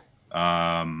H&R.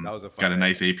 That was a fun got a day.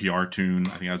 nice APR tune.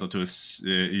 I think I was up to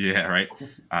yeah, right.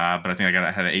 But I think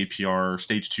I had an APR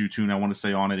stage 2 tune I want to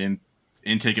say on it in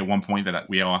intake at one point that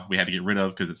we had to get rid of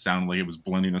because it sounded like it was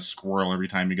blending a squirrel every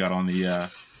time you got on the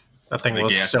That thing the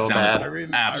was gas. It so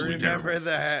sounded bad. absolutely remember terrible.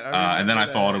 that. And then I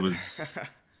thought it was.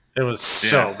 It was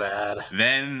so bad.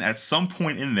 Then at some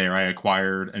point in there, I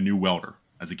acquired a new welder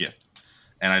as a gift.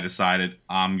 And I decided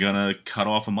I'm going to cut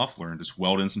off a muffler and just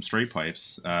weld in some straight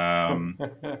pipes.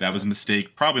 That was a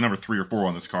mistake, probably number 3 or 4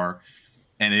 on this car.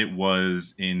 And it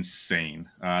was insane.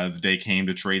 The day came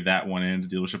to trade that one in. The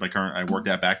dealership I worked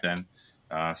at back then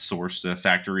sourced a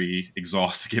factory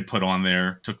exhaust to get put on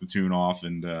there, took the tune off,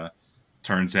 and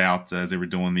turns out as they were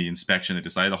doing the inspection, they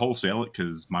decided to wholesale it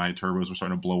because my turbos were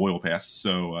starting to blow oil past.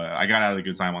 So I got out at a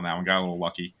good time on that one, got a little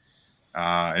lucky.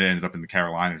 It ended up in the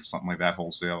Carolinas or something like that,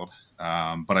 wholesaled.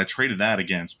 But I traded that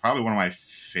against probably one of my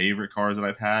favorite cars that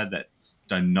I've had that's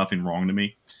done nothing wrong to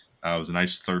me. It was a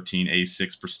nice 13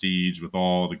 A6 Prestige with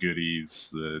all the goodies,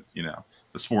 the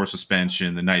sport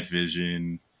suspension, the night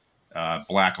vision,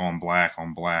 black on black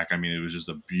on black. I mean, it was just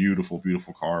a beautiful,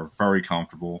 beautiful car, very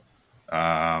comfortable.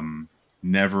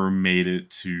 Never made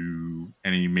it to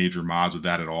any major mods with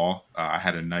that at all. I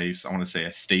had a nice, I want to say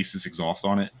a Stasis exhaust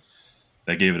on it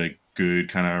that gave it a good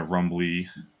kind of rumbly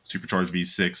supercharged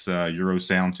V6 Euro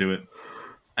sound to it.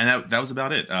 And that was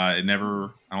about it. I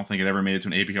don't think it ever made it to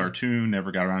an APR tune,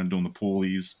 never got around to doing the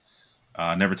pulleys,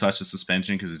 never touched the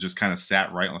suspension because it just kind of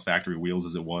sat right on the factory wheels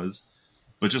as it was.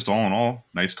 But just all in all,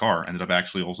 nice car. Ended up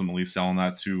actually ultimately selling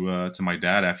that to my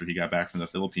dad after he got back from the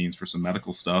Philippines for some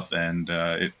medical stuff, and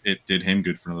it did him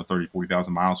good for another 30,000,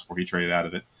 40,000 miles before he traded out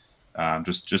of it.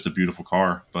 Just a beautiful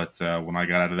car. But when I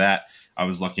got out of that, I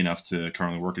was lucky enough to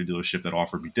currently work at a dealership that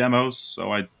offered me demos,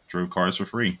 so I drove cars for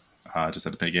free. Just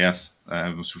had to pay gas,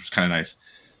 which was kind of nice.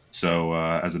 So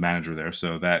as a manager there,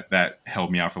 so that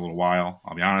held me out for a little while.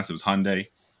 I'll be honest, it was Hyundai.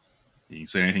 You can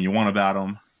say anything you want about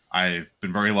them. I've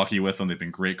been very lucky with them. They've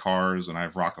been great cars, and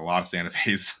I've rocked a lot of Santa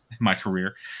Fe's in my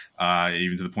career,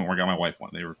 even to the point where I got my wife one.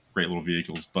 They were great little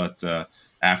vehicles. But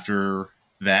after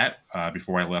that,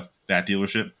 before I left that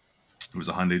dealership, it was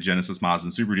a Hyundai Genesis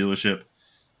Mazda Super dealership.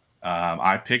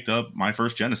 I picked up my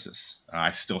first Genesis.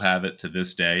 I still have it to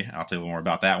this day. I'll tell you a little more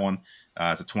about that one.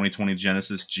 It's a 2020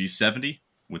 Genesis G70,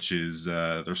 which is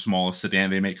their smallest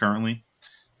sedan they make currently.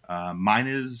 Mine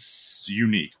is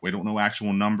unique. We don't know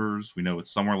actual numbers. We know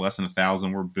it's somewhere less than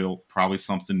 1,000 were built, probably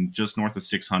something just north of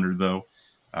 600 though.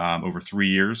 Over 3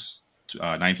 years,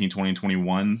 19, 20, and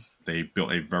 21, they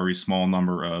built a very small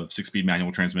number of 6-speed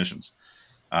manual transmissions.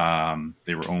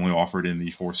 They were only offered in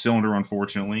the 4-cylinder,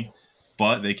 unfortunately,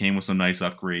 but they came with some nice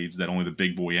upgrades that only the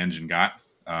big boy engine got.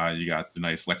 You got the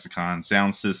nice Lexicon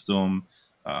sound system,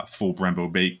 full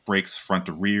Brembo brakes front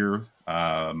to rear,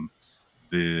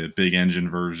 the big engine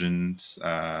versions,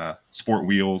 sport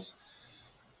wheels,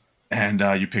 and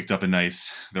you picked up a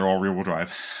nice, they're all rear-wheel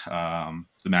drive,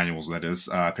 the manuals that is,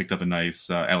 picked up a nice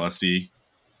LSD,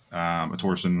 a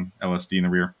Torsen LSD in the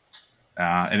rear,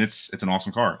 and it's an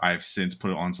awesome car. I've since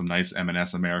put it on some nice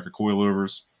M&S America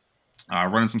coilovers,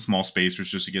 running some small spacers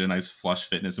just to get a nice flush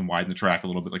fitness and widen the track a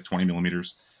little bit, like 20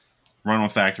 millimeters, running on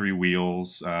factory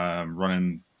wheels,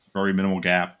 running very minimal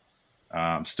gap.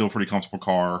 Still pretty comfortable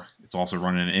car. It's also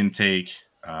running an intake,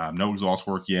 no exhaust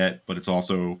work yet, but it's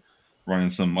also running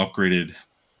some upgraded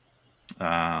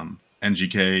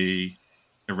NGK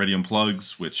Iridium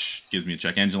plugs, which gives me a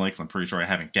check engine light because I'm pretty sure I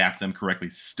haven't gapped them correctly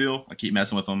still. I keep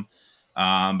messing with them.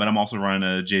 But I'm also running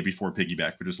a JB4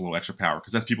 piggyback for just a little extra power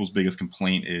because that's people's biggest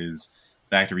complaint is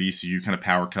factory ECU kind of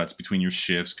power cuts between your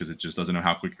shifts because it just doesn't know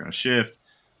how quick you're going to shift.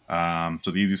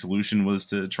 So the easy solution was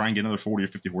to try and get another 40 or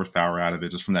 50 horsepower out of it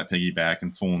just from that piggyback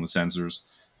and full in the sensors.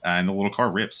 And the little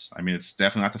car rips. I mean, it's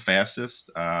definitely not the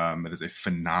fastest. It is a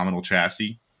phenomenal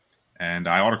chassis. And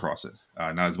I autocross it.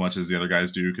 Not as much as the other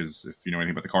guys do because if you know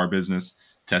anything about the car business,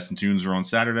 test and tunes are on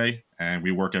Saturday. And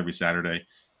we work every Saturday.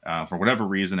 For whatever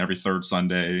reason, every third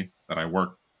Sunday that I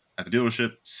work at the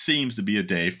dealership seems to be a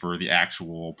day for the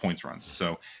actual points runs.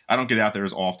 So I don't get out there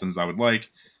as often as I would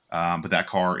like. But that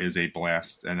car is a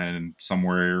blast. And then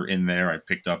somewhere in there, I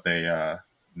picked up a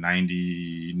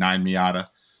 99 Miata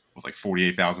with like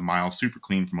 48,000 miles, super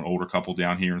clean from an older couple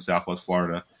down here in Southwest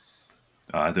Florida.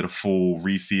 I did a full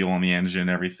reseal on the engine,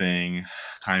 everything,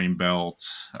 timing belt,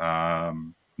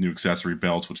 new accessory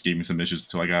belts, which gave me some issues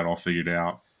until I got it all figured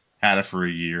out. Had it for a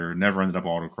year, never ended up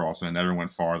autocrossing, never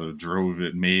went farther, drove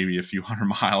it maybe a few hundred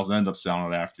miles, ended up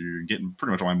selling it after getting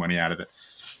pretty much all my money out of it.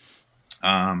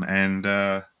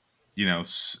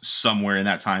 Somewhere in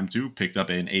that time too, picked up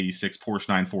an 86 Porsche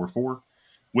 944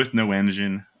 with no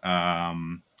engine.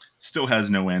 Still has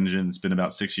no engine. It's been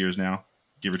about 6 years now,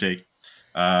 give or take.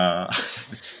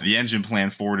 The engine plan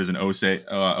for it is an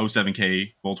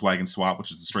 07K Volkswagen swap,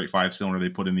 which is the straight 5-cylinder they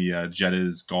put in the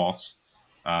Jettas, Golfs,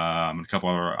 and a couple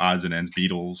other odds and ends,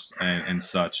 Beetles, and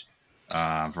such.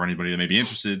 For anybody that may be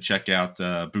interested, check out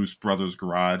Boost Brothers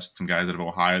Garage. Some guys out of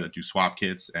Ohio that do swap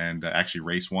kits and actually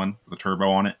race one with a turbo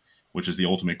on it, which is the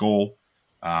ultimate goal.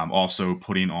 Also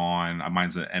putting on,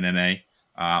 mine's an NNA.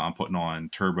 I'm putting on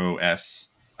Turbo S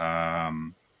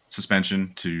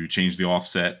suspension to change the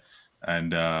offset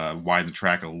and widen the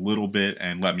track a little bit,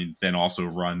 and let me then also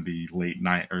run the late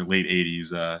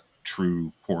 80s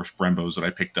true Porsche Brembos that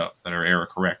I picked up that are era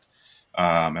correct,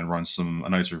 and run a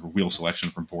nicer wheel selection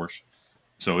from Porsche.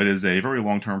 So it is a very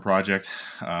long-term project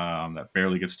that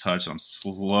barely gets touched. I'm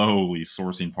slowly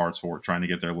sourcing parts for it, trying to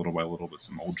get there little by little, but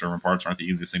some old German parts aren't the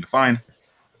easiest thing to find,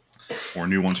 or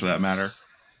new ones for that matter.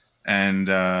 And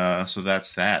so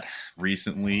that's that.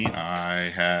 Recently, I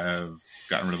have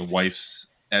gotten rid of the wife's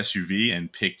SUV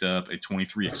and picked up a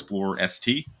 23 Explorer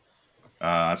ST.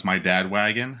 That's my dad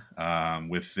wagon.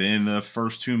 Within the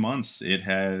first 2 months, it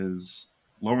has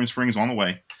lowering springs on the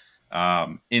way.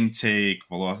 Intake,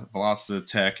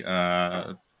 Velocitech,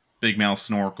 big mouth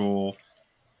snorkel,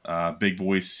 big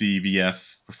boy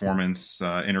CVF performance,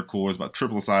 intercoolers about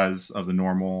triple the size of the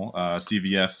normal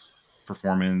CVF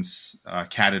performance,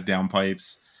 catted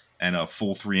downpipes, and a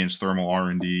full 3-inch thermal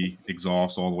R&D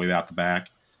exhaust all the way out the back.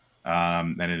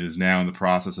 And it is now in the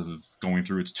process of going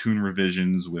through its tune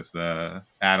revisions with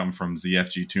Adam from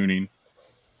ZFG Tuning.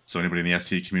 So anybody in the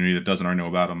ST community that doesn't already know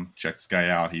about him, check this guy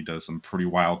out. He does some pretty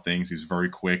wild things. He's very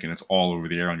quick, and it's all over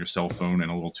the air on your cell phone and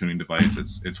a little tuning device.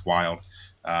 It's wild.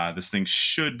 This thing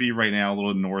should be right now a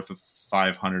little north of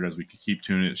 500 as we keep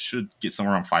tuning it. It should get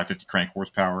somewhere around 550 crank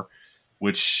horsepower,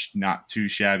 which not too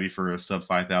shabby for a sub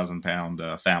 5,000 pound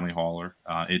family hauler.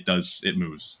 It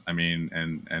moves. I mean,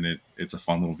 and it's a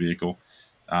fun little vehicle.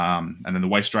 And then the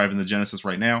wife's driving the Genesis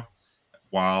right now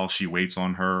while she waits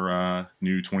on her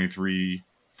new 23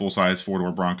 full-size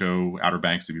 4-door Bronco Outer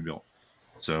Banks to be built.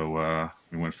 So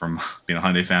we went from being a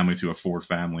Hyundai family to a Ford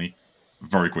family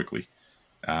very quickly.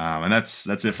 And that's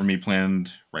it for me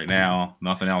planned right now.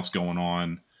 Nothing else going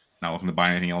on. Not looking to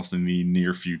buy anything else in the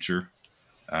near future.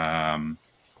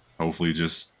 Hopefully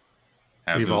just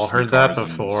have We've those all 3 heard that cars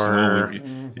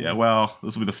and before. Yeah, well,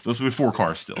 this will be 4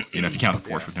 cars still, if you count the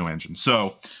Porsche with no engine.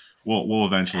 So we'll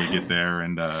eventually get there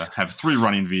and have 3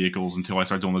 running vehicles until I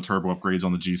start doing the turbo upgrades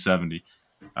on the G70.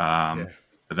 But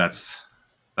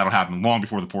that'll happen long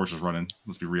before the Porsche is running.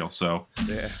 Let's be real. So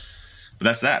Yeah. but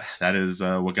that's that. That is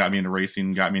what got me into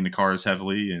racing, got me into cars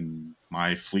heavily, and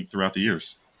my fleet throughout the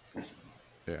years.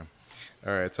 Yeah.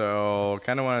 All right. So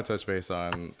kind of want to touch base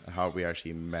on how we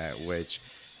actually met, which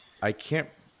I can't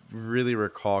really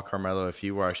recall, Carmelo, if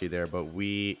you were actually there, but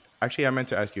I meant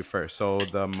to ask you first. So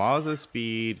the Mazda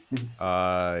Speed,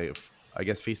 I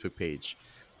guess, Facebook page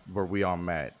where we all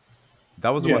met,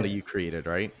 that was the one that you created,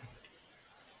 right?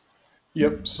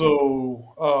 Yep.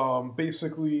 So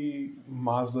basically,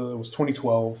 Mazda, it was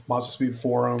 2012. Mazda Speed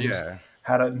forums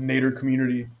had a Nader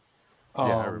community.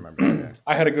 I remember that.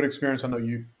 I had a good experience. I know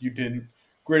you didn't.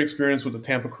 Great experience with the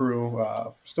Tampa crew.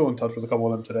 Still in touch with a couple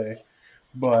of them today.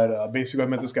 But basically, I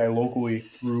met this guy locally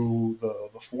through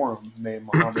the forum named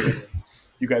Muhammad.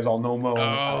 You guys all know Mo.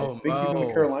 I think he's in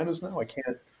the Carolinas now. I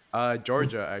can't.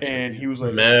 Georgia, actually. And he was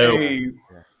like, Mo. hey.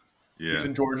 Yeah. He's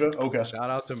in Georgia? Okay. Shout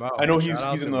out to Mo. I know he's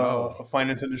in the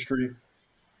finance industry.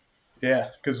 Yeah,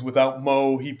 because without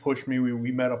Mo, he pushed me.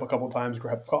 We met up a couple times,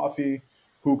 grabbed coffee,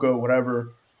 hookah,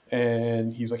 whatever.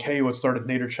 And he's like, hey, let's start a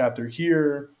Nader chapter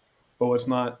here, but let's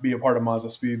not be a part of Mazda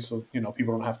Speed so,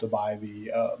 people don't have to buy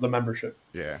the membership.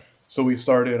 Yeah. So we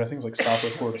started, I think it was like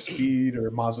Southwest Florida Speed or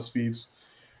Mazda Speeds.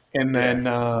 And then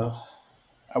at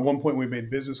one point we made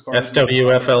business cards.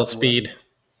 SWFL Speed.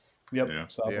 Yep. Yeah.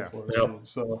 Southwest Florida Yep. Speed.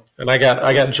 So, And I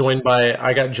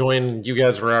got joined. You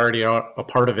guys were already a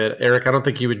part of it. Eric, I don't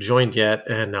think you had joined yet.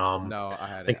 And No, I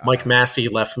had I think Mike Massey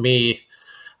left me.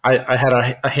 I had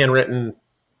a handwritten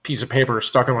piece of paper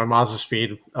stuck on my Mazda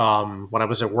Speed when I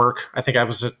was at work. I think I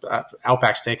was at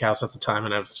Outback Steakhouse at the time,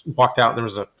 and I walked out and there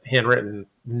was a handwritten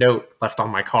note left on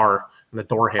my car in the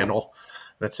door handle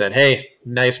that said, "Hey,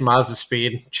 nice Mazda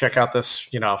Speed. Check out this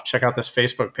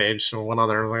Facebook page." So I went on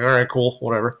there and I was like, "All right, cool,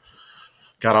 whatever."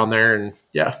 Got on there and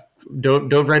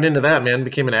dove right into that, man.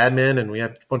 Became an admin, and we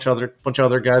had a bunch of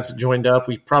other guys that joined up.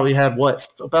 We probably had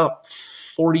about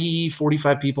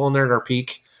 45 people in there at our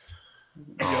peak.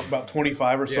 About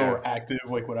 25 or so are active,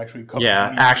 like would actually come.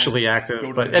 Yeah, actually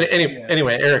active. But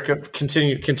anyway, Eric,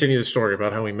 continue the story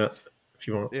about how we met, if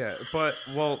you want. Yeah, but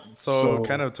so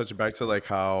kind of touching back to like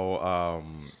how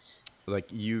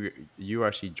like you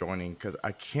actually joining, because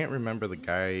I can't remember the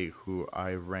guy who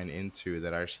I ran into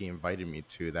that actually invited me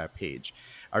to that page.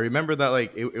 I remember that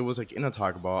like it was like in a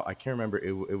Taco Bell. I can't remember,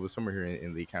 it was somewhere here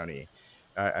in Lee County.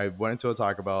 I went into a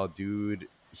Taco Bell, dude.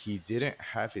 He didn't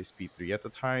have his Speed 3 at the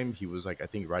time. He was like, I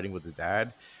think, riding with his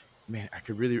dad. Man, I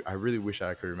really wish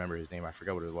I could remember his name. I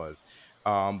forgot what it was.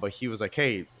 But he was like,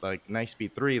 hey, like, nice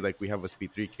Speed 3. Like, we have a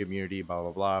Speed 3 community, blah,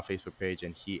 blah, blah, Facebook page.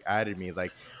 And he added me,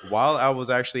 like, while I was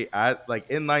actually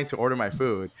in line to order my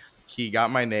food. He got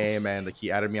my name and like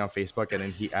he added me on Facebook, and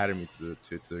then he added me to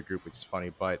the group, which is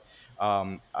funny. But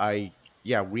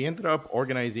we ended up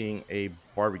organizing a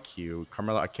barbecue.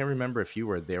 Carmela, I can't remember if you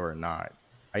were there or not.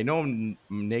 I know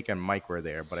Nick and Mike were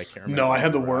there, but I can't remember. No, I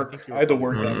had to work. I had to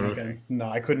work that weekend. No,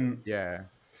 I couldn't. Yeah.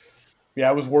 Yeah,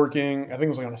 I was working. I think it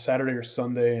was like on a Saturday or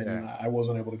Sunday, and I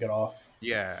wasn't able to get off.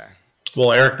 Yeah.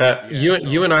 Well, Eric,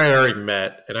 you and I had already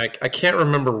met, and I can't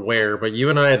remember where, but you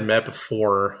and I had met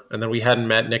before, and then we hadn't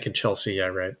met Nick and Chelsea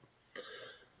yet, right?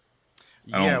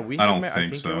 Yeah, we hadn't met. I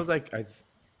think so. It was like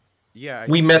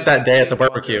we met that day at the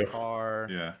barbecue.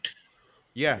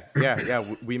 Yeah.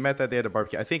 We met that day at the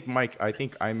barbecue. I think, Mike,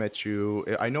 I met you.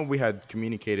 I know we had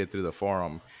communicated through the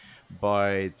forum,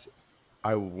 but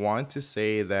I want to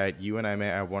say that you and I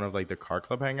met at one of like the car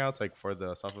club hangouts, like for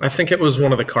the stuff. I think it was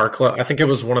one of the car club. I think it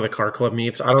was one of the car club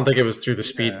meets. I don't think it was through the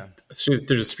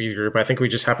speed group. I think we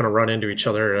just happened to run into each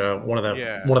other at one of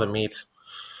the meets.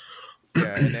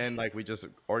 Yeah, and then like we just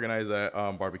organized that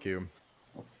barbecue.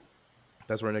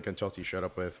 That's where Nick and Chelsea showed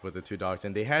up with the two dogs,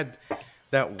 and they had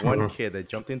that one kid that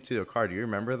jumped into the car. Do you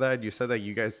remember that? You said that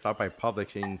you guys stopped by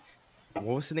Publix, and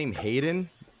what was his name? Hayden?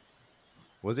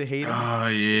 Was it Hayden? Oh,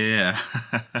 yeah.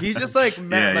 He just like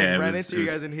ran into you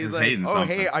guys, and he's like, Hayden "Oh,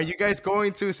 something. Hey, are you guys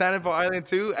going to Sanibel Island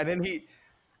too?" And then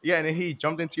he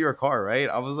jumped into your car, right?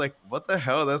 I was like, "What the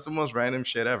hell? That's the most random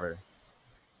shit ever."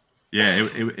 Yeah,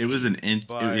 it was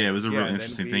it was a real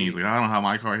interesting thing. He's like, I don't have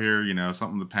my car here,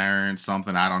 something to the parents,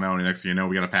 something, I don't know. And the next thing you know,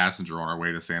 we got a passenger on our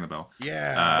way to Sanibel.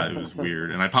 Yeah. It was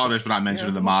weird. And I apologize for not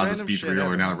mentioning the Mazda Speed 3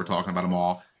 earlier now that we're talking about them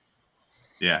all.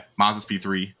 Yeah, Mazda Speed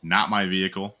 3, not my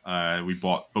vehicle. We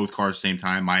bought both cars at the same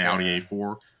time, my Audi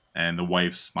A4 and the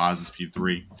wife's Mazda Speed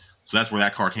 3. So that's where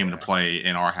that car came into play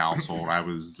in our household. I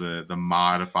was the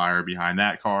modifier behind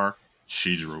that car.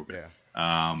 She drove it. Yeah.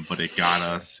 But it got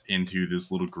us into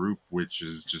this little group, which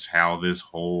is just how this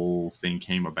whole thing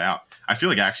came about. I feel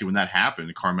like actually when that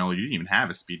happened, Carmelo, you didn't even have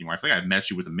a Speed anymore. I feel like I met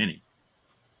you with a Mini.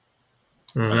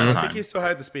 By that I time. think he still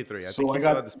had the Speed 3. I So think I he got-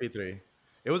 still had the Speed 3.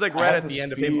 It was like right at the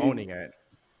end of him Speed- owning it.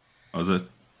 Was it?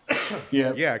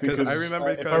 Yeah, Yeah, 'cause I remember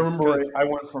if I remember right, 'cause- I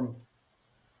went from.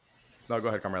 No, go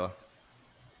ahead, Carmelo.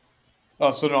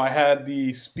 Oh, so no, I had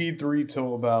the Speed 3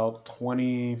 till about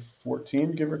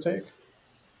 2014, give or take.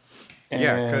 And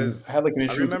Yeah, 'cause I had like an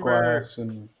issue with the remember- glass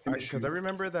and an issue. Because I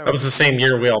remember that. That was the same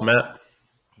year we all met.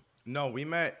 No, we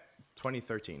met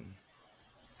 2013.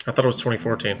 I thought it was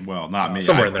 2014. Well, not me.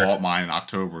 Somewhere I in there. bought mine in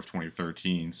October of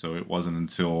 2013, so it wasn't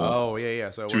until Oh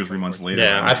yeah. So it 2 or was 3 months 2014. later.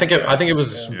 Yeah, I think it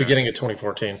was beginning of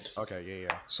 2014. Okay,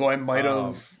 yeah. So I might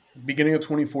have beginning of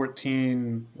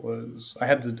 2014 was I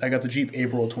got the Jeep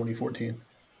April of 2014.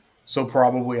 So I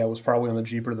was probably on the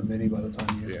Jeep or the Mini by the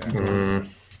time you joined.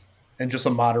 And just a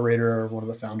moderator or one of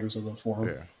the founders of the forum.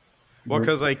 Yeah. Well,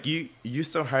 because like you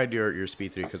still had your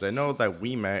Speed 3, because I know that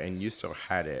we met and you still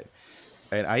had it.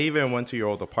 And I even went to your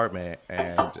old apartment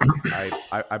and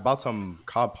I bought some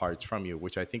cob parts from you,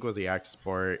 which I think was the Active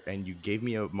Sport, and you gave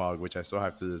me a mug, which I still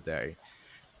have to this day.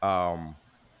 And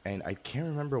I can't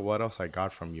remember what else I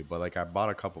got from you, but like I bought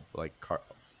a couple like car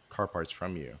parts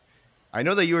from you. I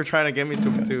know that you were trying to get me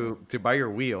to buy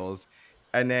your wheels,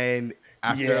 and then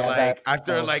after a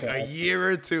sad. year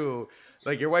or two,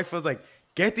 like your wife was like,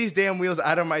 "Get these damn wheels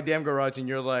out of my damn garage," and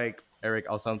you're like, "Eric,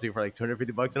 I'll sell them to you for like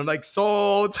 $250," and I'm like,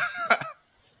 "Sold."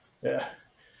 Yeah.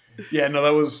 No,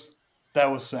 that was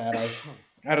sad. I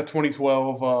had a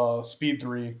 2012 Speed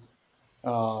 3. Did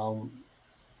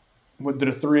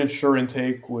a 3-inch sure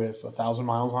intake with 1,000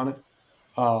 miles on it.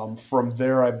 From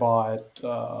there, I bought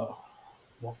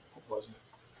what was it?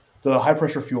 The high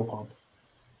pressure fuel pump,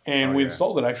 and Oh we yeah.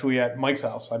 installed it actually at Mike's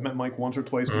house. I met Mike once or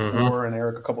twice Mm-hmm. before, and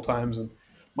Eric a couple times, and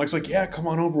Mike's like, "Yeah, come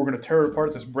on over. We're gonna tear it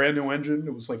apart. This brand new engine.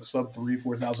 It was like sub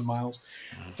 4,000 miles.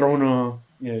 Throwing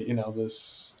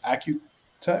this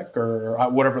Accutech or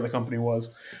whatever the company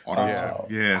was, Auto,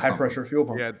 Yeah. high something. pressure fuel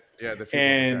pump, Yeah, the fuel pump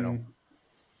internal.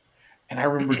 and I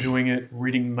remember doing it,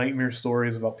 reading nightmare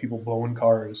stories about people blowing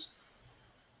cars,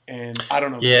 and I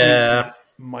don't know. Yeah.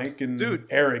 Mike and Dude.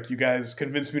 Eric, you guys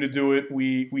convinced me to do it.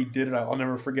 We did it. I'll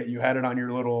never forget. You had it on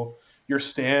your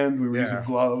stand. We were using Yeah.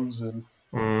 gloves and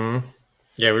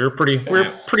Yeah, we were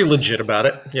pretty legit about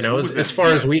it. You know, What was as this? far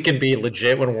Yeah. as we can be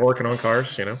legit when we're working on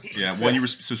cars. You know. Yeah, well, you were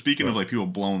so speaking of like people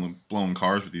blowing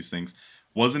cars with these things,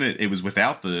 wasn't it? It was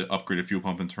without the upgraded fuel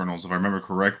pump internals. If I remember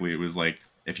correctly, it was like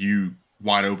if you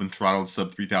wide open throttled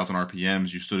sub 3,000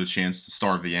 RPMs, you stood a chance to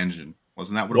starve the engine.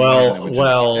 Wasn't that what it was? And it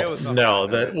would It was something No.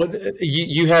 like that.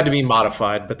 You had to be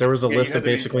modified, but there was a you list had of to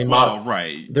be- basically well,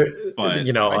 right, but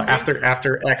you know, I think-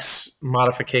 after X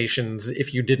modifications,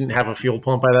 if you didn't have a fuel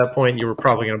pump by that point, you were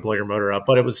probably going to blow your motor up.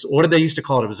 But it was, what did they used to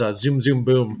call it? It was zoom zoom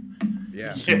boom.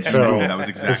 Yeah. So that was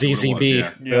the exactly what it was, ZZB.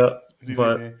 yeah. Yeah. Yeah.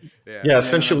 But Yeah. yeah,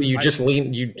 essentially you I- just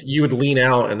you would lean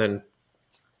out and then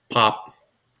pop.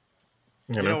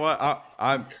 You know what?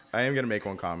 I am gonna make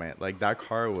one comment. Like that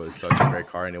car was such a great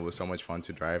car, and it was so much fun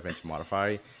to drive and to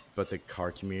modify. But the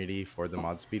car community for the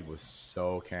mod speed was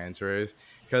so cancerous.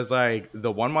 Because like the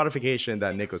one modification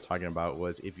that Nick was talking about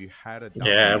was if you had a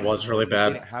Yeah, it was really if you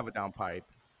bad. didn't have a downpipe,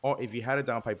 or if you had a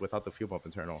downpipe without the fuel pump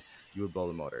internal, you would blow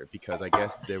the motor. Because I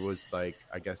guess there was like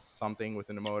something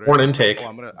within the motor Or an intake. Oh,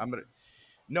 I'm gonna.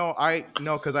 No,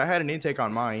 because I had an intake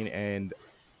on mine and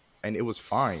it was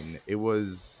fine. It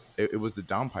was the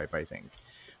downpipe, I think,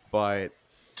 but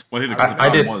Well, I think the I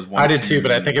problem did. was I did once too, you-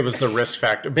 but I think it was the risk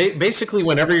factor. Basically,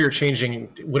 whenever you're changing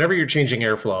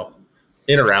airflow,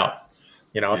 in or out,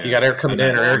 you know, if you Yeah. got air coming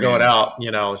And in or that- air I going mean- out, you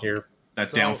know, you're that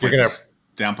So- downpipe, You're gonna-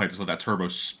 downpipe just let that turbo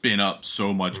spin up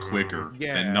so much quicker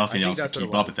Yeah, and I nothing think else could that's what it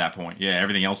keep up was. at that point. Yeah,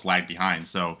 everything else lagged behind.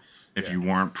 So if Yeah. you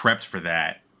weren't prepped for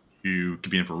that, you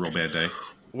could be in for a real bad day.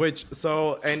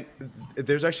 and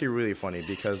there's actually really funny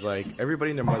because like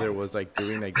everybody and their mother was like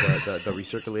doing like the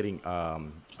recirculating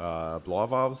blow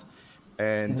valves,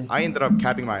 and I ended up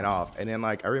capping mine off, and then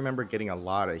like I remember getting a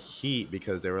lot of heat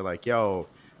because they were like, "Yo,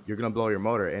 you're gonna blow your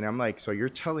motor," and I'm like, "So you're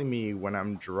telling me when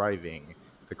I'm driving,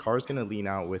 the car's gonna lean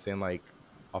out within like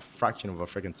a fraction of a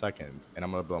freaking second, and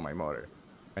I'm gonna blow my motor?"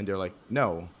 And they're like,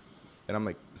 "No," and I'm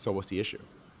like, "So what's the issue?"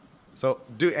 So,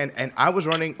 dude, and I was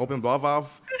running open blow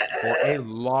valve for a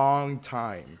long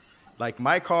time. Like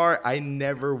my car, I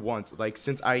never once like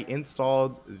since I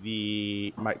installed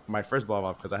my first blow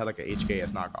valve because I had like a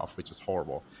HKS knockoff, which is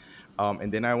horrible.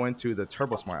 And then I went to the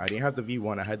Turbo Smart. I didn't have the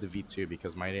V1. I had the V2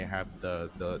 because mine didn't have the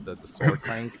solar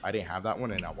tank. I didn't have that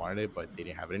one, and I wanted it, but they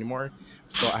didn't have it anymore.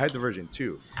 So I had the version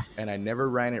 2, and I never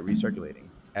ran it recirculating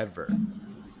ever.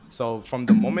 So from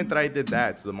the moment that I did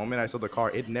that to the moment I sold the car,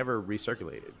 it never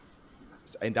recirculated.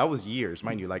 And that was years,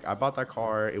 mind you. Like I bought that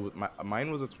car. It was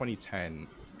mine was a 2010,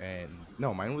 and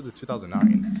no, mine was a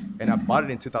 2009, and I bought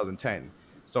it in 2010.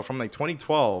 So from like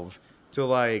 2012 to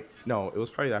like no, it was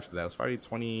probably after that. It was probably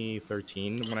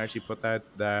 2013 when I actually put that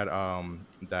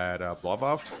blow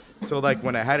off. So like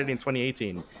when I had it in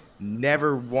 2018,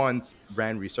 never once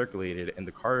ran recirculated, and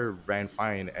the car ran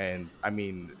fine. And I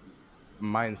mean,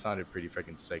 mine sounded pretty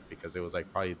freaking sick because it was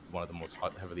like probably one of the most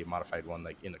heavily modified one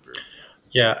like in the group.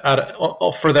 yeah.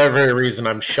 For that very reason,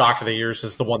 I'm shocked that yours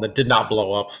is the one that did not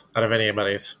blow up out of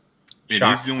anybody's. It is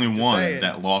Shocked. the only Just one saying.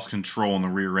 that lost control in the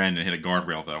rear end and hit a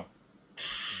guardrail, though.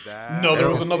 No, there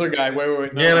was another guy.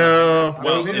 Wait. No, You know,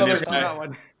 There was in another this guy.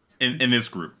 one. In this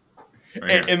group.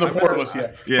 Right In the here. four of us,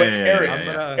 yeah. Yeah, But yeah, Eric,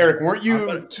 yeah. Eric, weren't you I'm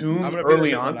gonna tuned be the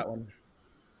early fifth on? that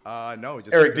one. No,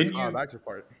 just Eric, because, didn't you- Access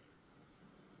part.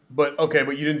 But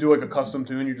you didn't do like a custom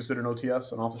tune. You just did an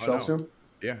OTS, an off the shelf no. tune.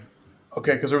 Yeah.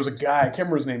 Okay, because there was a guy. I can't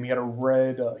remember his name. He had a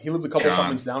red. He lived a couple John.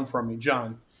 apartments down from me,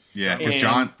 John. Yeah, because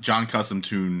And- John custom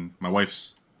tuned my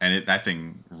wife's, and that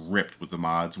thing ripped with the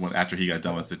mods after he got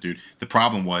done with it, dude. The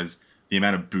problem was the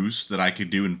amount of boost that I could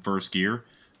do in first gear.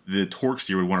 The torque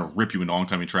steer would want to rip you into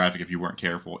oncoming traffic if you weren't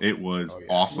careful. It was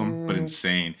awesome, but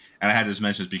insane. And I had to just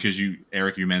mention this because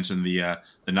Eric, you mentioned the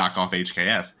knockoff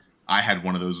HKS. I had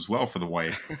one of those as well for the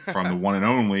wife from the one and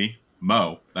only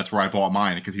Mo. That's where I bought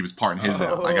mine because he was parting his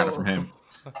out. I got it from him.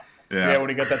 Yeah, Yeah, when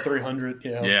he got that 300.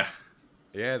 Yeah.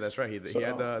 Yeah, that's right. He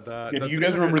had the Yeah, do you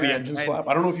guys remember the 300 engine and- slap?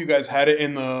 I don't know if you guys had it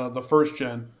in the first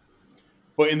gen,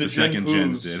 But in the, The Gen second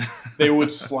gens Poos, did. they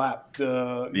would slap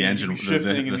the engine- you'd be shifting, the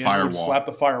and the engine firewall. would slap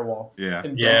the firewall. Yeah.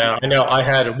 and Yeah, dump I it. know. I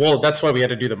had that's why we had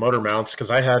to do the motor mounts because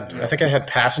I think I had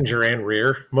passenger and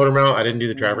rear motor mount. I didn't do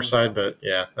the driver's side, but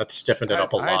yeah, that stiffened it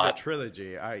up a I had the lot.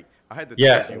 trilogy. I had the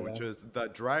Yeah. trilogy, which was the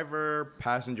driver,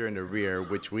 passenger, and the rear,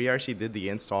 which we actually did the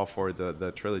install for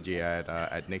the trilogy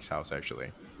at Nick's house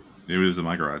actually. It was in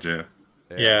my garage. Yeah.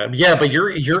 Yeah, but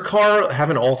your car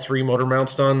having all 3 motor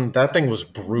mounts done, that thing was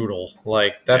brutal.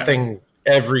 Like that Yeah. thing,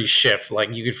 every shift,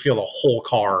 like you could feel the whole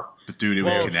car. But dude, it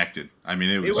was Well, connected. I mean,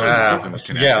 it was. was- everything was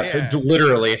connected. Yeah,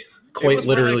 literally, quite was for,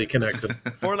 literally like- connected.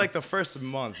 For like the first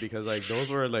month, because like those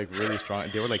were like really strong.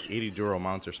 They were like 80 duro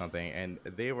mounts or something, and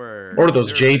they were. Or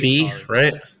those they were really JB, solid.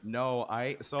 right? No,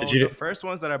 Did you the do- first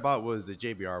ones that I bought was the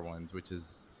JBR ones, which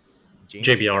is James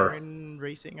JBR. Barron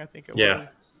Racing, I think it Yeah.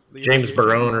 was. the James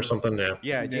abbreviation. Barone or something. Yeah.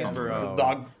 Yeah, James Yeah, Barone. the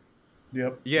dog.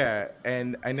 Yep. Yeah,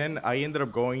 and then I ended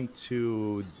up going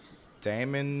to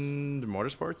Diamond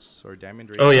Motorsports or Diamond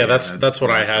Racing. Oh yeah, that's what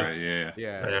I had. Right, yeah.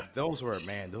 Yeah, those were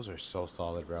those are so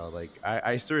solid, bro. Like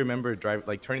I still remember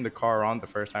turning the car on the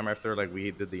first time after like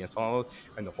we did the install,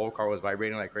 and the whole car was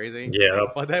vibrating like crazy. Yeah.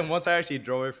 But then once I actually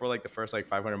drove it for like the first like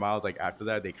 500 miles, like after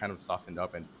that they kind of softened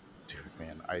up, and dude,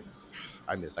 man,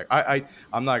 I miss like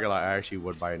I'm not gonna lie, I actually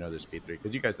would buy another Speed 3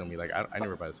 because you guys know me, like I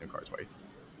never buy the same car twice,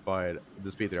 but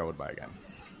the Speed 3 I would buy again.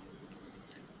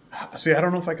 See, I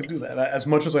don't know if I could do that. As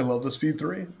much as I love the Speed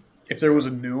 3, if there was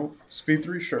a new Speed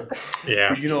 3, sure. Yeah.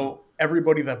 But, you know,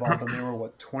 everybody that bought them, they were,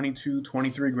 22,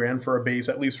 23 grand for a base,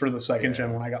 at least for the second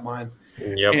gen when I got mine.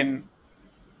 Yep. And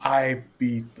I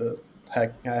beat the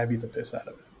piss out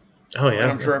of it. Oh yeah.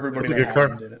 And I'm sure everybody It's a that good had car.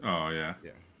 them did it. Oh yeah.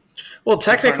 Well,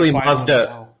 technically I'm trying to find one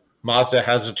now. Mazda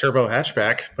has a turbo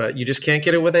hatchback, but you just can't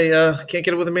get it with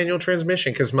a manual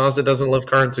transmission because Mazda doesn't love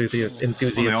car enthusiasts Well, they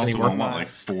also anymore. don't want like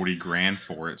 40 grand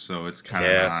for it, so it's kind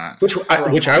of Yeah, not. which For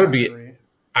a which I would Mazda be 3.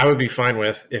 I would be fine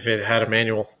with if it had a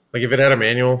manual. Like if it had a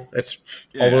manual, it's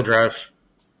Yeah. all-wheel drive.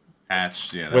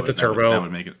 That's yeah. That With would, the turbo. that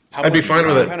would make it. I'd be fine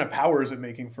with What it. kind of power is it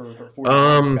making for 40?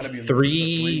 It's gotta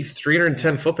be in the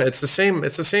 310 foot. It's the same.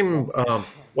 It's the same.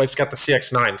 Well, it's got the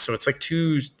CX-9, so it's like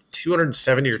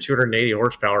 270 or 280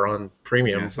 horsepower on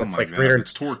premium. Yeah, with something like like that. 300,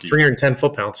 It's torquey. 310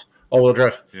 foot pounds, all-wheel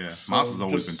drive. Yeah, Mazda's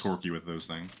always been just- torquey with those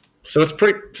things. So it's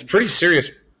pretty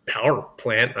serious power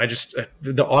plant. I just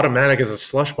the automatic is a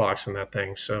slush box in that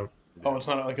thing. So Oh, it's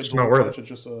not like a It's dual not worth clutch. It's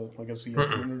just like a CF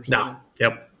unit or no, something.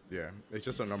 yep, Yeah, it's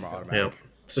just a normal automatic. yep.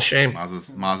 It's a shame.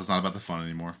 Mazda's not about the fun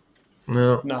anymore.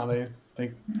 No, No, they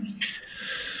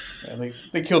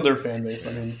killed their fan base.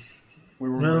 I mean, we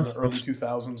were Well, in the early let's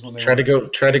 2000s when they try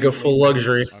to go full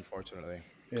luxury. Unfortunately.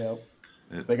 Yeah,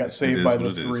 It- they got it saved is by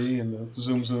what the it is. 3 and the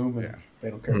zoom, and Yeah. they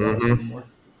don't care about us Mhm. anymore.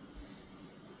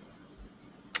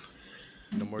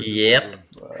 No more Yep.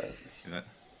 But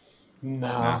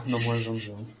That, no more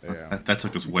zoom. Yeah, that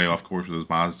took us way off course with those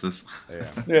Mazdas.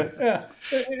 yeah. Yeah.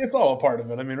 It's all a part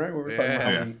of it. I mean, right? We were talking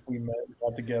about Yeah. how we met, we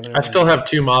got together. I still have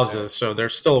 2 Mazdas, so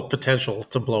there's still potential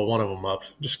to blow one of them up.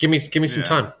 Just give me some Yeah.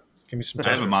 time. Give me some I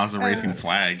have a time. Mazda racing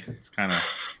flag. It's kind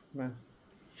of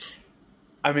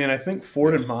I mean, I think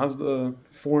Ford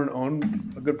owned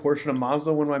a good portion of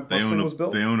Mazda when my Mustang was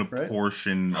built. they own a right?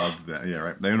 portion of that. Yeah,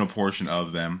 right. They own a portion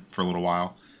of them for a little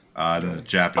while. Then the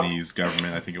Japanese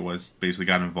government, I think it was, basically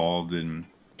got involved and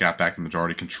got back the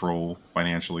majority control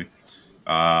financially.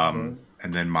 And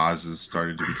then Mazdas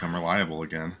started to become reliable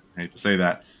again. I hate to say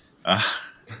that.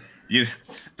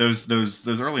 Those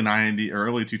early 90s,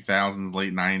 early 2000s,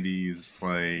 late 90s,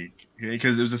 like,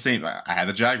 because it was the same. I had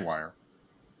the Jaguar.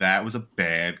 That was a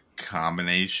bad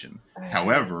combination.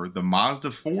 However, the Mazda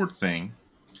Ford thing,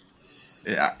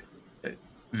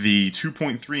 the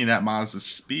 2.3 in that Mazda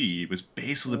Speed was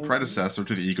basically the predecessor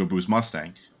to the EcoBoost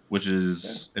Mustang, which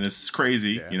is, and this is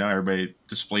crazy, Yeah. you know, everybody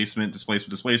displacement,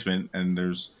 and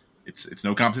it's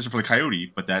no competition for the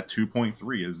Coyote, but that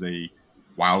 2.3 is a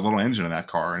wild little engine in that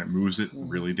car, and it moves it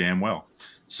really damn well.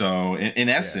 So, in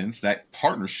essence, that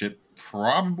partnership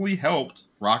probably helped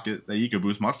rocket the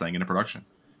EcoBoost Mustang into production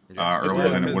earlier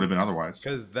than it would have been otherwise.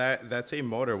 Because that same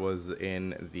motor was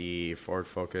in the Ford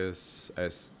Focus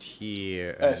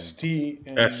ST. ST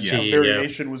and ST, the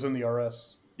variation was in the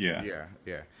RS. Yeah.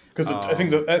 Yeah. Because I think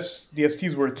the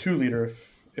STs were a 2-liter.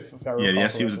 If I recall Yeah, the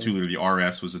ST was a correctly. 2-liter. The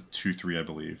RS was a 2.3, I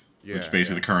believe, Yeah, which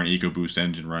basically the current EcoBoost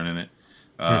engine running it.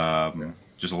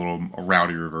 Just a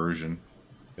rowdier version.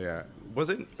 Yeah.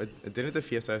 Didn't the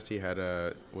Fiesta ST had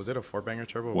was it a 4-banger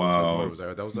turbo? Wow. What was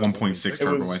that? That was a 1.6 It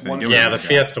turbo, was I think. one- It was Yeah, the like a-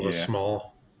 Fiesta was yeah.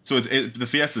 small. So the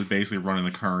Fiesta is basically running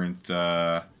the current.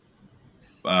 I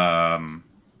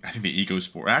think the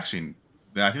EcoSport. Actually,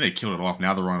 I think they killed it off.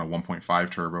 Now they're running a 1.5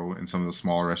 turbo in some of the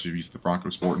smaller SUVs, the Bronco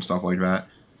Sport and stuff like that.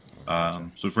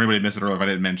 So for anybody who missed it earlier, if I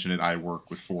didn't mention it, I work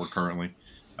with Ford currently.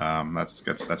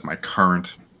 That's my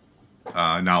current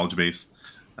knowledge base,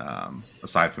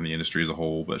 aside from the industry as a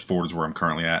whole. But Ford is where I'm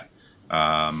currently at,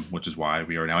 which is why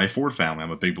we are now a Ford family.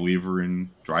 I'm a big believer in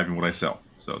driving what I sell.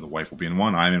 So the wife will be in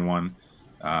one, I'm in one.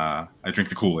 I drink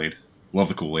the Kool-Aid. Love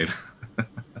the Kool-Aid.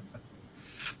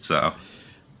 So,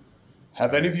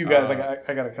 Have any of you guys? I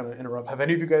gotta kind of interrupt. Have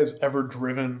any of you guys ever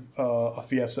driven a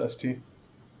Fiesta ST?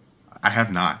 I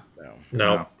have not.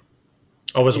 No.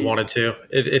 Always wanted to.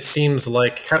 It seems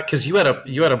like, because you had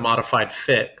a modified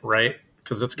Fit, right?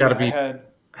 Because it's got to be.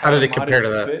 How did it compare to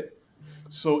that? Fit.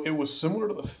 So it was similar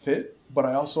to the Fit, but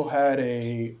I also had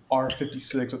a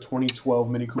R56, a 2012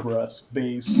 Mini Cooper S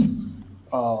base,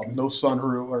 no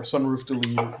sunroof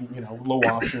delete, low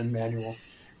option manual,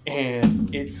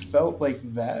 and it felt like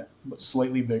that, but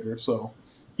slightly bigger. So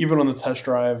even on the test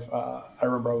drive, I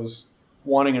remember I was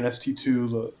wanting an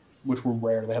ST2, which were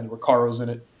rare. They had the Recaros in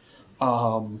it.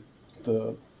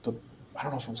 The I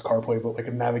don't know if it was CarPlay, but like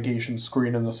a navigation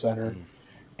screen in the center.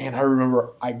 And I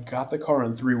remember I got the car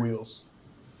on 3 wheels,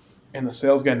 and the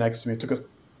sales guy next to me took a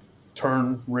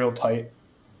turn real tight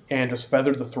and just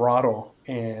feathered the throttle.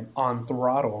 And on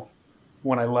throttle,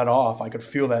 when I let off, I could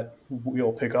feel that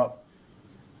wheel pick up.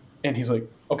 And he's like,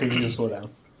 "Okay, you need to slow down."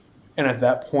 And at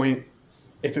that point,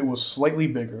 if it was slightly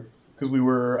bigger, because we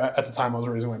were at the time I was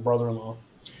raising my brother-in-law,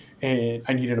 and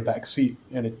I needed a back seat,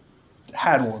 and it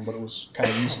had one, but it was kind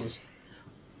of useless.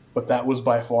 But that was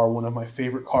by far one of my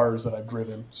favorite cars that I've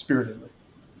driven spiritedly.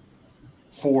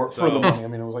 For the money, I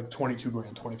mean, it was like 22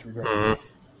 grand, 23 grand.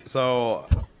 So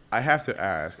I have to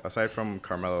ask, aside from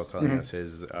Carmelo telling us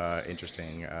his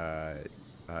interesting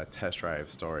test drive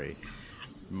story,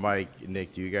 Mike,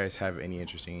 Nick, do you guys have any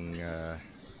interesting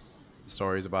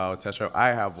stories about test drive? I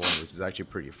have one, which is actually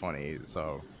pretty funny,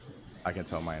 so I can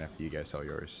tell mine after you guys tell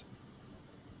yours.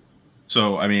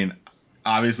 So, I mean,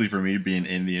 obviously for me, being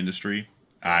in the industry,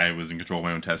 I was in control of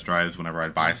my own test drives whenever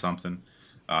I'd buy something.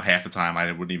 Half the time,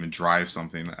 I wouldn't even drive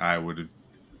something. When I was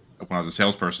a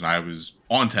salesperson, I was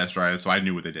on test drives, so I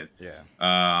knew what they did. Yeah.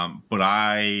 But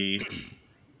I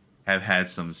have had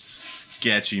some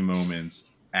sketchy moments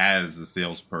as a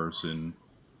salesperson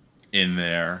in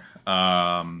there.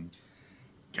 God,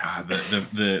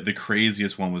 the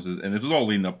craziest one was, and it was all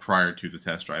leading up prior to the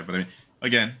test drive. But I mean,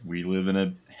 again, we live in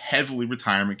a heavily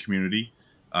retirement community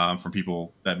from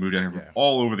people that moved down here from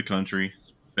all over the country,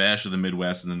 especially the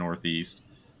Midwest and the Northeast.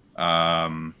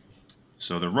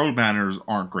 So the road manners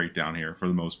aren't great down here for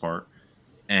the most part.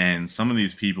 And some of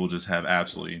these people just have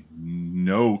absolutely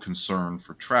no concern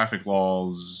for traffic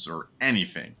laws or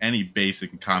anything, any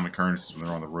basic and common occurrences when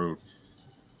they're on the road.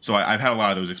 So I've had a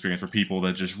lot of those experiences for people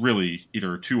that just really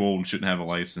either are too old and shouldn't have a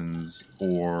license,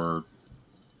 or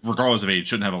regardless of age,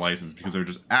 shouldn't have a license because they're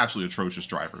just absolutely atrocious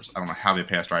drivers. I don't know how they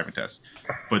pass driving tests.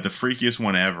 But the freakiest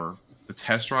one ever, the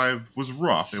test drive was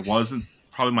rough. It wasn't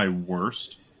probably my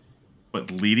worst, but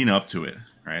leading up to it,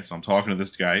 right? So I'm talking to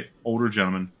this guy, older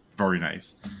gentleman, very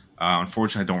nice.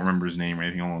 Unfortunately, I don't remember his name or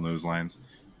anything along those lines.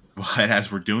 But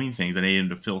as we're doing things, I needed him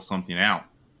to fill something out.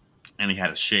 And he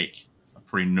had a shake, a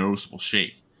pretty noticeable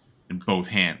shake in both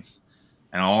hands.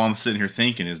 And all I'm sitting here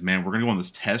thinking is, man, we're going to go on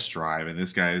this test drive, and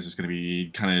this guy is just going to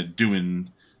be kind of doing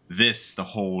this the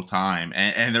whole time.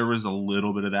 And there was a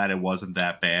little bit of that. It wasn't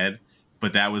that bad.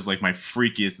 But that was like my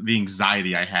freakiest, the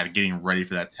anxiety I had getting ready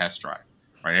for that test drive.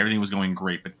 Right, everything was going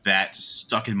great, but that just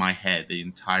stuck in my head the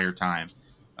entire time.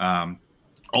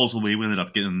 Ultimately, we ended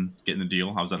up getting the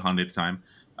deal. I was at Hyundai at the time,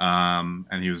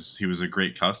 and he was a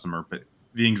great customer. But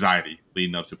the anxiety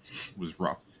leading up to it was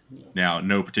rough. Now,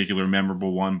 no particular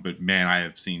memorable one, but man, I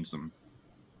have seen some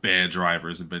bad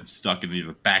drivers have been stuck in the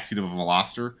backseat of a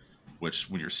Veloster, which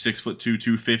when you're 6'2",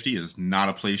 250, is not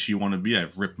a place you want to be.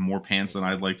 I've ripped more pants than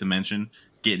I'd like to mention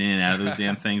getting in and out of those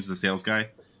damn things as a sales guy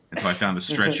until I found the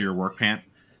stretchier work pant.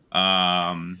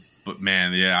 But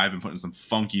man, yeah, I've been put in some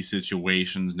funky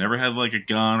situations. Never had like a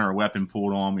gun or a weapon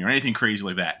pulled on me or anything crazy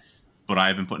like that. But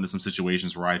I've been put into some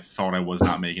situations where I thought I was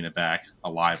not making it back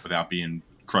alive without being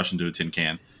crushed into a tin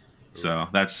can. So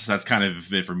that's kind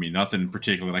of it for me. Nothing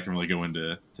particular that I can really go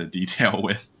into detail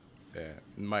with. Yeah,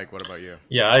 Mike, what about you?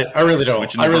 Yeah, I really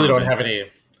don't. I really don't have any.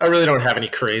 I really don't have any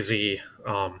crazy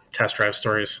test drive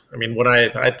stories. I mean, when I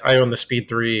own the Speed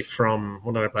 3 from,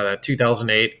 when did I buy that?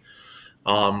 2008.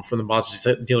 From the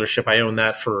Mazda dealership. I owned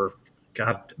that for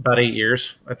about 8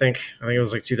 years. I think it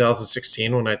was like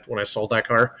 2016 when I sold that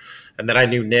car. And then I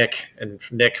knew Nick, and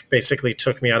Nick basically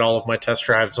took me on all of my test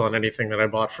drives on anything that I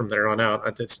bought from there on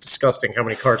out. It's disgusting how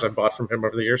many cars I bought from him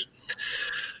over the years.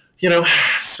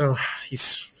 So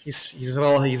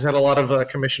he's had a lot of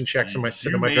commission checks in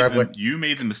my driveway. You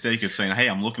made the mistake of saying, "Hey,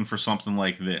 I'm looking for something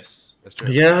like this." That's true.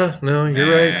 Yeah, no,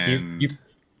 you're right. And-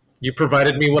 You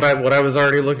provided me what I was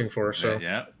already looking for. So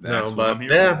yeah, no, but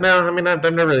yeah, no. I mean, I've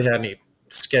never really had any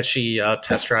sketchy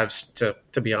test drives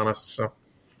to be honest. So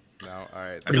No, all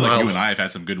right. I feel like Mild. you and I have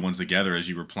had some good ones together as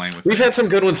you were playing with. we've it. had some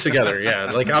good ones together. Yeah,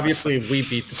 like obviously we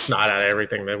beat the snot out of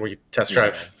everything that we test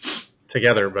drive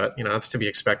together, but it's to be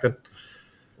expected.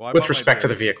 Well, I With bought my respect to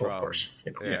the BRZ vehicle, of from- course.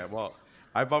 Yeah, well,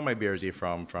 I bought my BRZ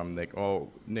from Nick.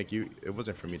 Oh, Nick, it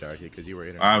wasn't from me directly because you were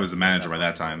in. I was a manager by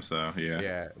that time, so yeah.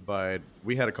 Yeah, but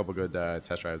we had a couple good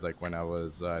test drives, like when I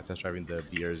was test driving the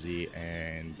BRZ,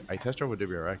 and I test drove with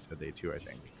WRX that day too, I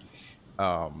think.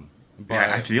 But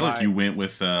Yeah, I feel like you went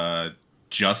with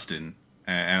Justin,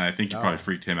 and I think you No. probably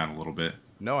freaked him out a little bit.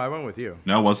 No, I went with you.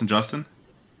 No, it wasn't Justin.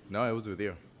 No, it was with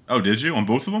you. Oh, did you on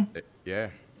both of them? Yeah.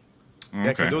 Yeah, Okay.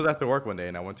 because it was after work one day,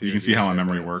 and I went to. You your can see how my dealership,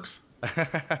 memory and works.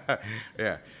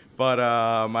 yeah, but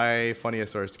my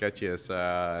funniest or sketchiest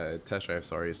test drive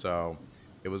story. So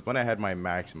it was when I had my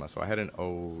Maxima. So I had an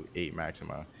 '08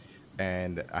 Maxima,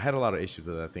 and I had a lot of issues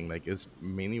with that thing. Like it's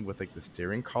mainly with like the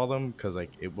steering column, because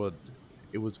like it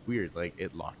was weird. Like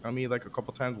it locked on me like a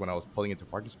couple times when I was pulling into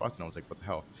parking spots, and I was like, what the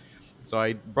hell? So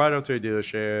I brought it up to a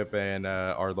dealership, and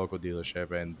our local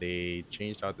dealership, and they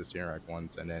changed out the steering rack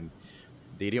once, and then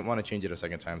they didn't want to change it a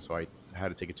second time, so I had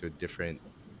to take it to a different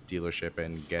dealership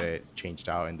and get it changed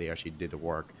out, and they actually did the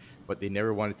work. But they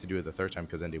never wanted to do it the third time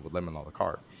because then they would lemon all the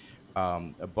car.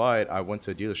 But I went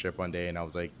to a dealership one day and I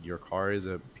was like, your car is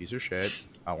a piece of shit.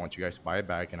 I want you guys to buy it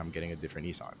back, and I'm getting a different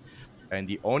Nissan.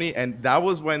 And that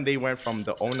was when they went from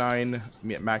the '09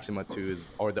 Maxima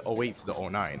or the '08 to the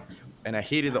 '09. And I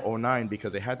hated the '09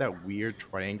 because it had that weird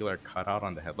triangular cutout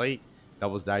on the headlight. That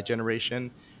was that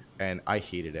generation. And I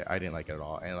hated it. I didn't like it at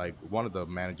all. And like one of the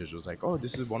managers was like, "Oh,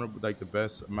 this is one of like the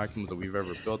best Maximas that we've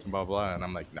ever built," and blah blah. And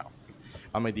I'm like, "No."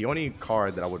 I'm like, the only car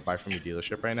that I would buy from your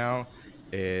dealership right now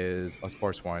is a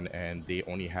sports one, and they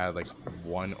only had like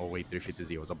one '08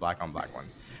 350Z. It was a black on black one.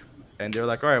 And they're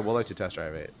like, "All right, we'll let you test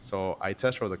drive it." So I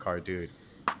test drove the car, dude.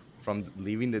 From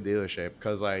leaving the dealership,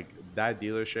 because like that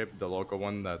dealership, the local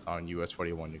one that's on US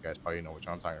 41, you guys probably know what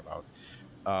I'm talking about.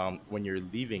 When you're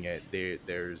leaving it,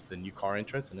 there's the new car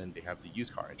entrance, and then they have the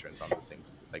used car entrance on the same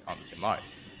line.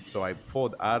 So I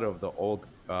pulled out of the old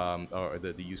or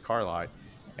the used car lot,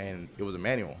 and it was a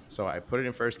manual. So I put it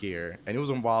in first gear, and it was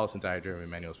a while since I had driven a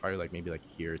manual. It was probably like maybe like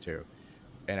a year or two.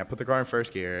 And I put the car in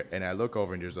first gear, and I look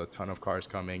over, and there's a ton of cars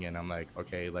coming, and I'm like,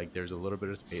 okay, like there's a little bit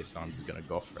of space, so I'm just gonna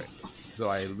go for it. So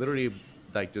I literally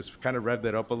like just kind of revved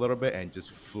it up a little bit and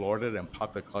just floored it and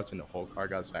popped the clutch, and the whole car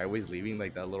got sideways, leaving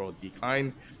like that little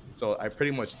decline. So I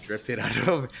pretty much drifted out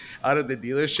of the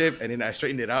dealership, and then I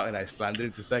straightened it out and I slammed it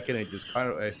into second, and just kind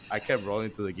of I kept rolling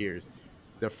through the gears.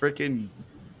 The freaking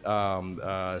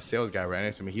sales guy ran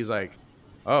next to me. He's like,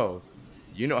 "Oh,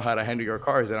 you know how to handle your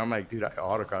cars," and I'm like, "Dude, I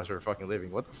autocross for a fucking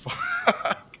living. What the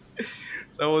fuck?"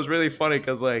 So it was really funny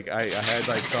because like I had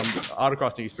like some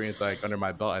autocrossing experience like under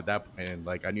my belt at that point, and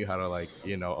like I knew how to like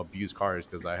abuse cars,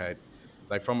 because I had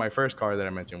like from my first car that I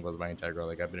mentioned was my Integra.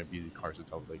 Like I've been abusing cars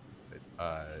since I was like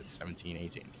 17,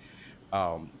 18.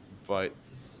 But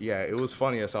yeah, it was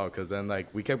funny as hell, because then like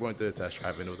we kept going through the test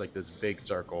drive, and it was like this big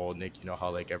circle. Nick, you know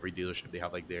how like every dealership they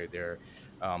have like their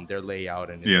layout,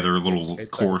 and Yeah, like, their little it's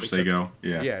course like they go.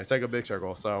 Yeah. yeah, it's like a big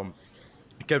circle. So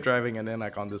I kept driving, and then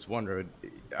like on this one road,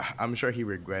 I'm sure he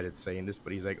regretted saying this,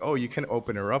 but he's like, "Oh, you can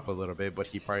open her up a little bit," but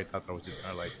he probably thought that I was just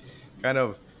gonna like kind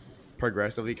of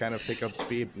progressively kind of pick up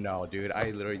speed. No, dude,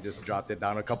 I literally just dropped it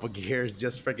down a couple gears,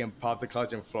 just freaking popped the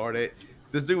clutch and floored it.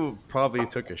 This dude probably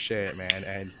took a shit, man,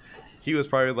 and he was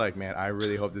probably like, "Man, I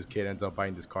really hope this kid ends up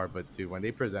buying this car." But dude, when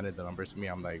they presented the numbers to me,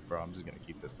 I'm like, "Bro, I'm just gonna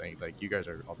keep this thing. Like, you guys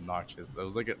are obnoxious." It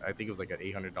was like I think it was like an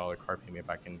 $800 car payment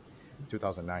back in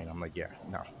 2009. I'm like, "Yeah,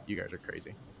 no, you guys are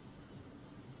crazy."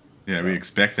 Yeah, we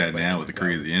expect that but now with the that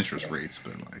was- crazy interest rates,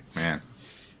 but like, man,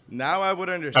 Now I would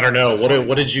understand. I don't know. That's funny.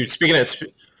 What did you? Speaking of,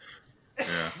 yeah.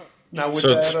 Now with So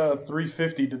it's- that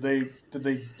 350, did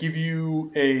they give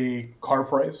you a car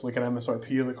price, like an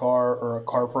MSRP of the car or a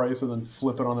car price, and then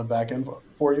flip it on the back end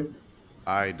for you?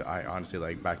 I honestly,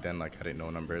 like back then, like I didn't know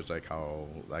numbers, like how,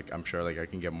 like I'm sure like I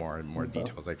can get more and more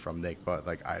details like from Nick, but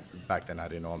like back then I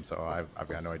didn't know him, so I've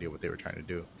got no idea what they were trying to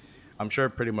do. I'm sure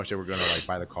pretty much they were gonna like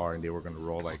buy the car and they were gonna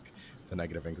roll like the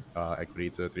negative equity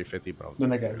to the 350, but I was Then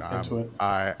like, they got into it.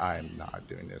 I'm not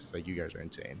doing this. Like you guys are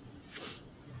insane.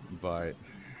 But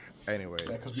anyway,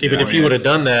 Yeah, 'cause see, but Yeah, if I you mean, would have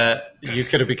done that, you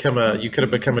could have become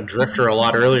a drifter a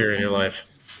lot earlier in your life.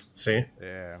 See,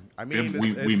 yeah, I mean,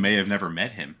 We may have never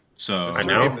met him, so I true.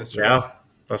 know. That's true. Yeah,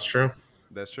 that's true.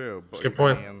 That's true. But, a good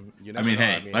point. You I never mean, know.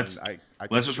 hey, let's can't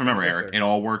just see remember, the Eric. lifter. It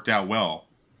all worked out well.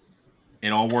 It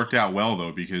all worked out well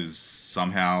though, because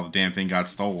somehow the damn thing got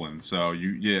stolen. So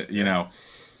you know,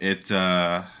 it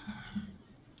Well,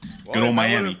 good old if that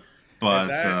Miami. would've-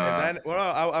 But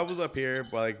well, I was up here,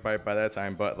 but like by that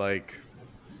time, but like,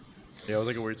 yeah, it was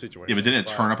like a weird situation. yeah, but didn't it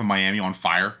turn up in Miami on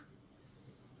fire?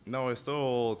 No, it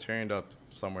still turned up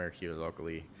somewhere here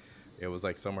locally. It was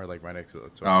like somewhere like right next to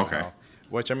Oh, a okay. canal,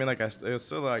 which I mean, like it was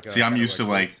still like. See, I'm kind of used to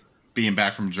like woods. being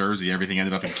back from Jersey. Everything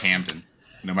ended up in Camden.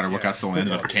 No matter what Yeah. got stolen, it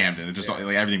ended up in Yeah. Camden. It just Yeah.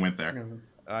 like everything went there. I mean,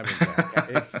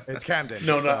 yeah, it's Camden.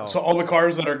 No, no. So all the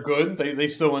cars that are good, they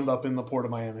still end up in the port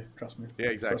of Miami. Trust me. Yeah,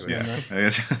 exactly. Trust me on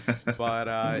that. Yeah. But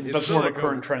it's That's still more of like a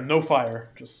current trend. No fire.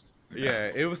 Just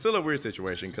Yeah, it was still a weird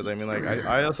situation because I mean, like,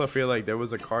 I also feel like there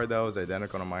was a car that was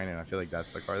identical to mine, and I feel like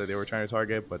that's the car that they were trying to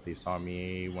target. But they saw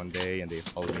me one day and they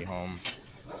followed me home.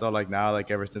 So like now,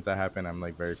 like ever since that happened, I'm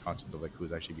like very conscious of like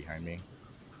who's actually behind me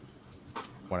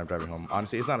when I'm driving home.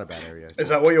 Honestly, it's not a bad area. It's is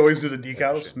that just- why you always do the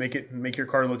decals? Make your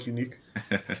car look unique.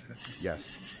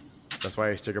 Yes, that's why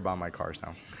I sticker bomb my cars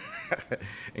now,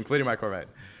 including my Corvette.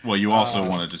 Well, you also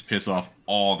want to just piss off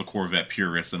all the Corvette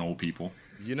purists and old people.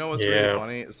 You know what's Yeah. really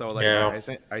funny? So like Yeah.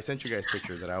 I sent you guys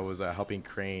pictures that I was helping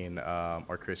Crane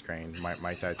or Chris Crane,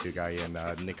 my tattoo guy,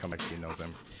 and Nick Cum actually knows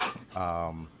him.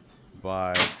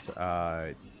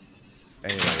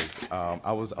 Anyways,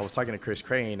 I was talking to Chris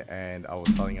Crane and I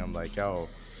was telling him like, yo,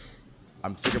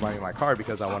 I'm sticker bombing my car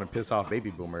because I want to piss off baby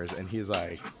boomers, and he's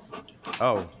like,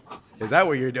 oh, is that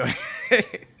what you're doing?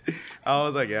 I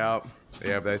was like, yeah,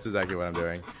 that's exactly what I'm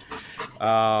doing.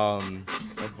 But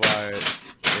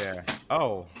yeah.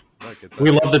 Oh, look, it's We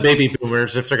love the baby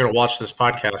boomers if they're going to watch this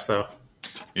podcast, though.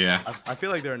 Yeah, I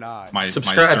feel like they're not. my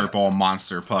Subscribe. dirtball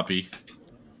monster puppy.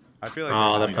 I feel like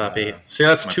Oh, they're the not. puppy. See,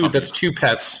 that's My two. puppy. That's two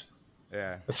pets.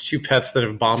 Yeah. That's two pets that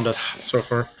have bombed us so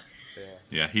far.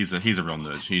 Yeah, he's a real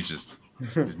nudge. He's just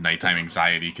his nighttime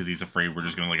anxiety because he's afraid we're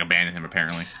just going to like abandon him.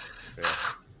 Apparently, Yeah.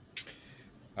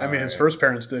 I mean, his Alright. first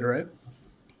parents did, right?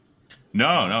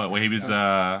 no. Well, he was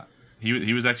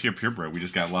he was actually a purebred. We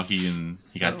just got lucky and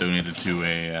he got donated to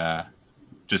a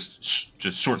just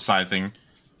short side thing.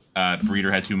 The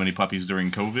breeder had too many puppies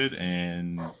during COVID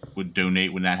and would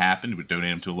donate when that happened. Would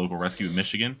donate them to a local rescue in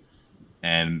Michigan,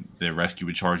 and the rescue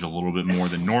would charge a little bit more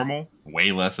than normal,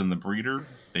 way less than the breeder.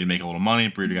 They'd make a little money.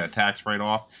 Breeder got a tax write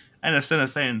off, and instead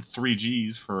of paying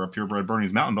 $3,000 for a purebred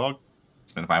Bernese Mountain Dog,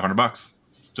 spent $500.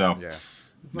 So Yeah.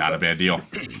 not a bad deal.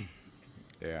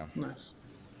 Yeah. Nice.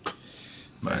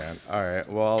 Man. All right.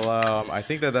 Well, I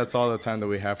think that's all the time that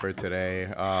we have for today.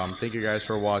 Thank you guys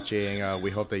for watching.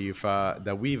 We hope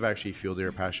that we've actually fueled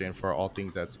your passion for all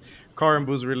things that's car and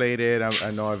booze related. I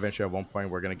know eventually at one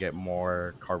point we're gonna get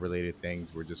more car related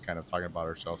things. We're just kind of talking about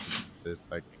ourselves. It's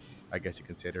just like, I guess you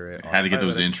consider it. Had to get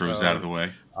those pilot intros episode. out of the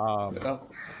way. Yeah.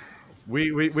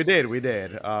 We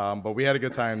did. But we had a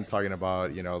good time talking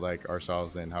about, like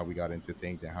ourselves and how we got into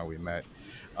things and how we met.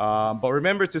 But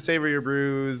remember to savor your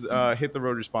brews, hit the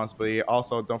road responsibly.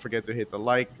 Also, don't forget to hit the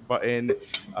like button,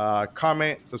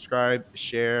 comment, subscribe,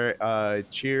 share.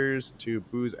 Cheers to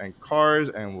booze and cars,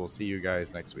 and we'll see you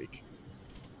guys next week.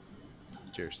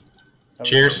 Cheers. That was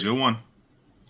Cheers. Good one.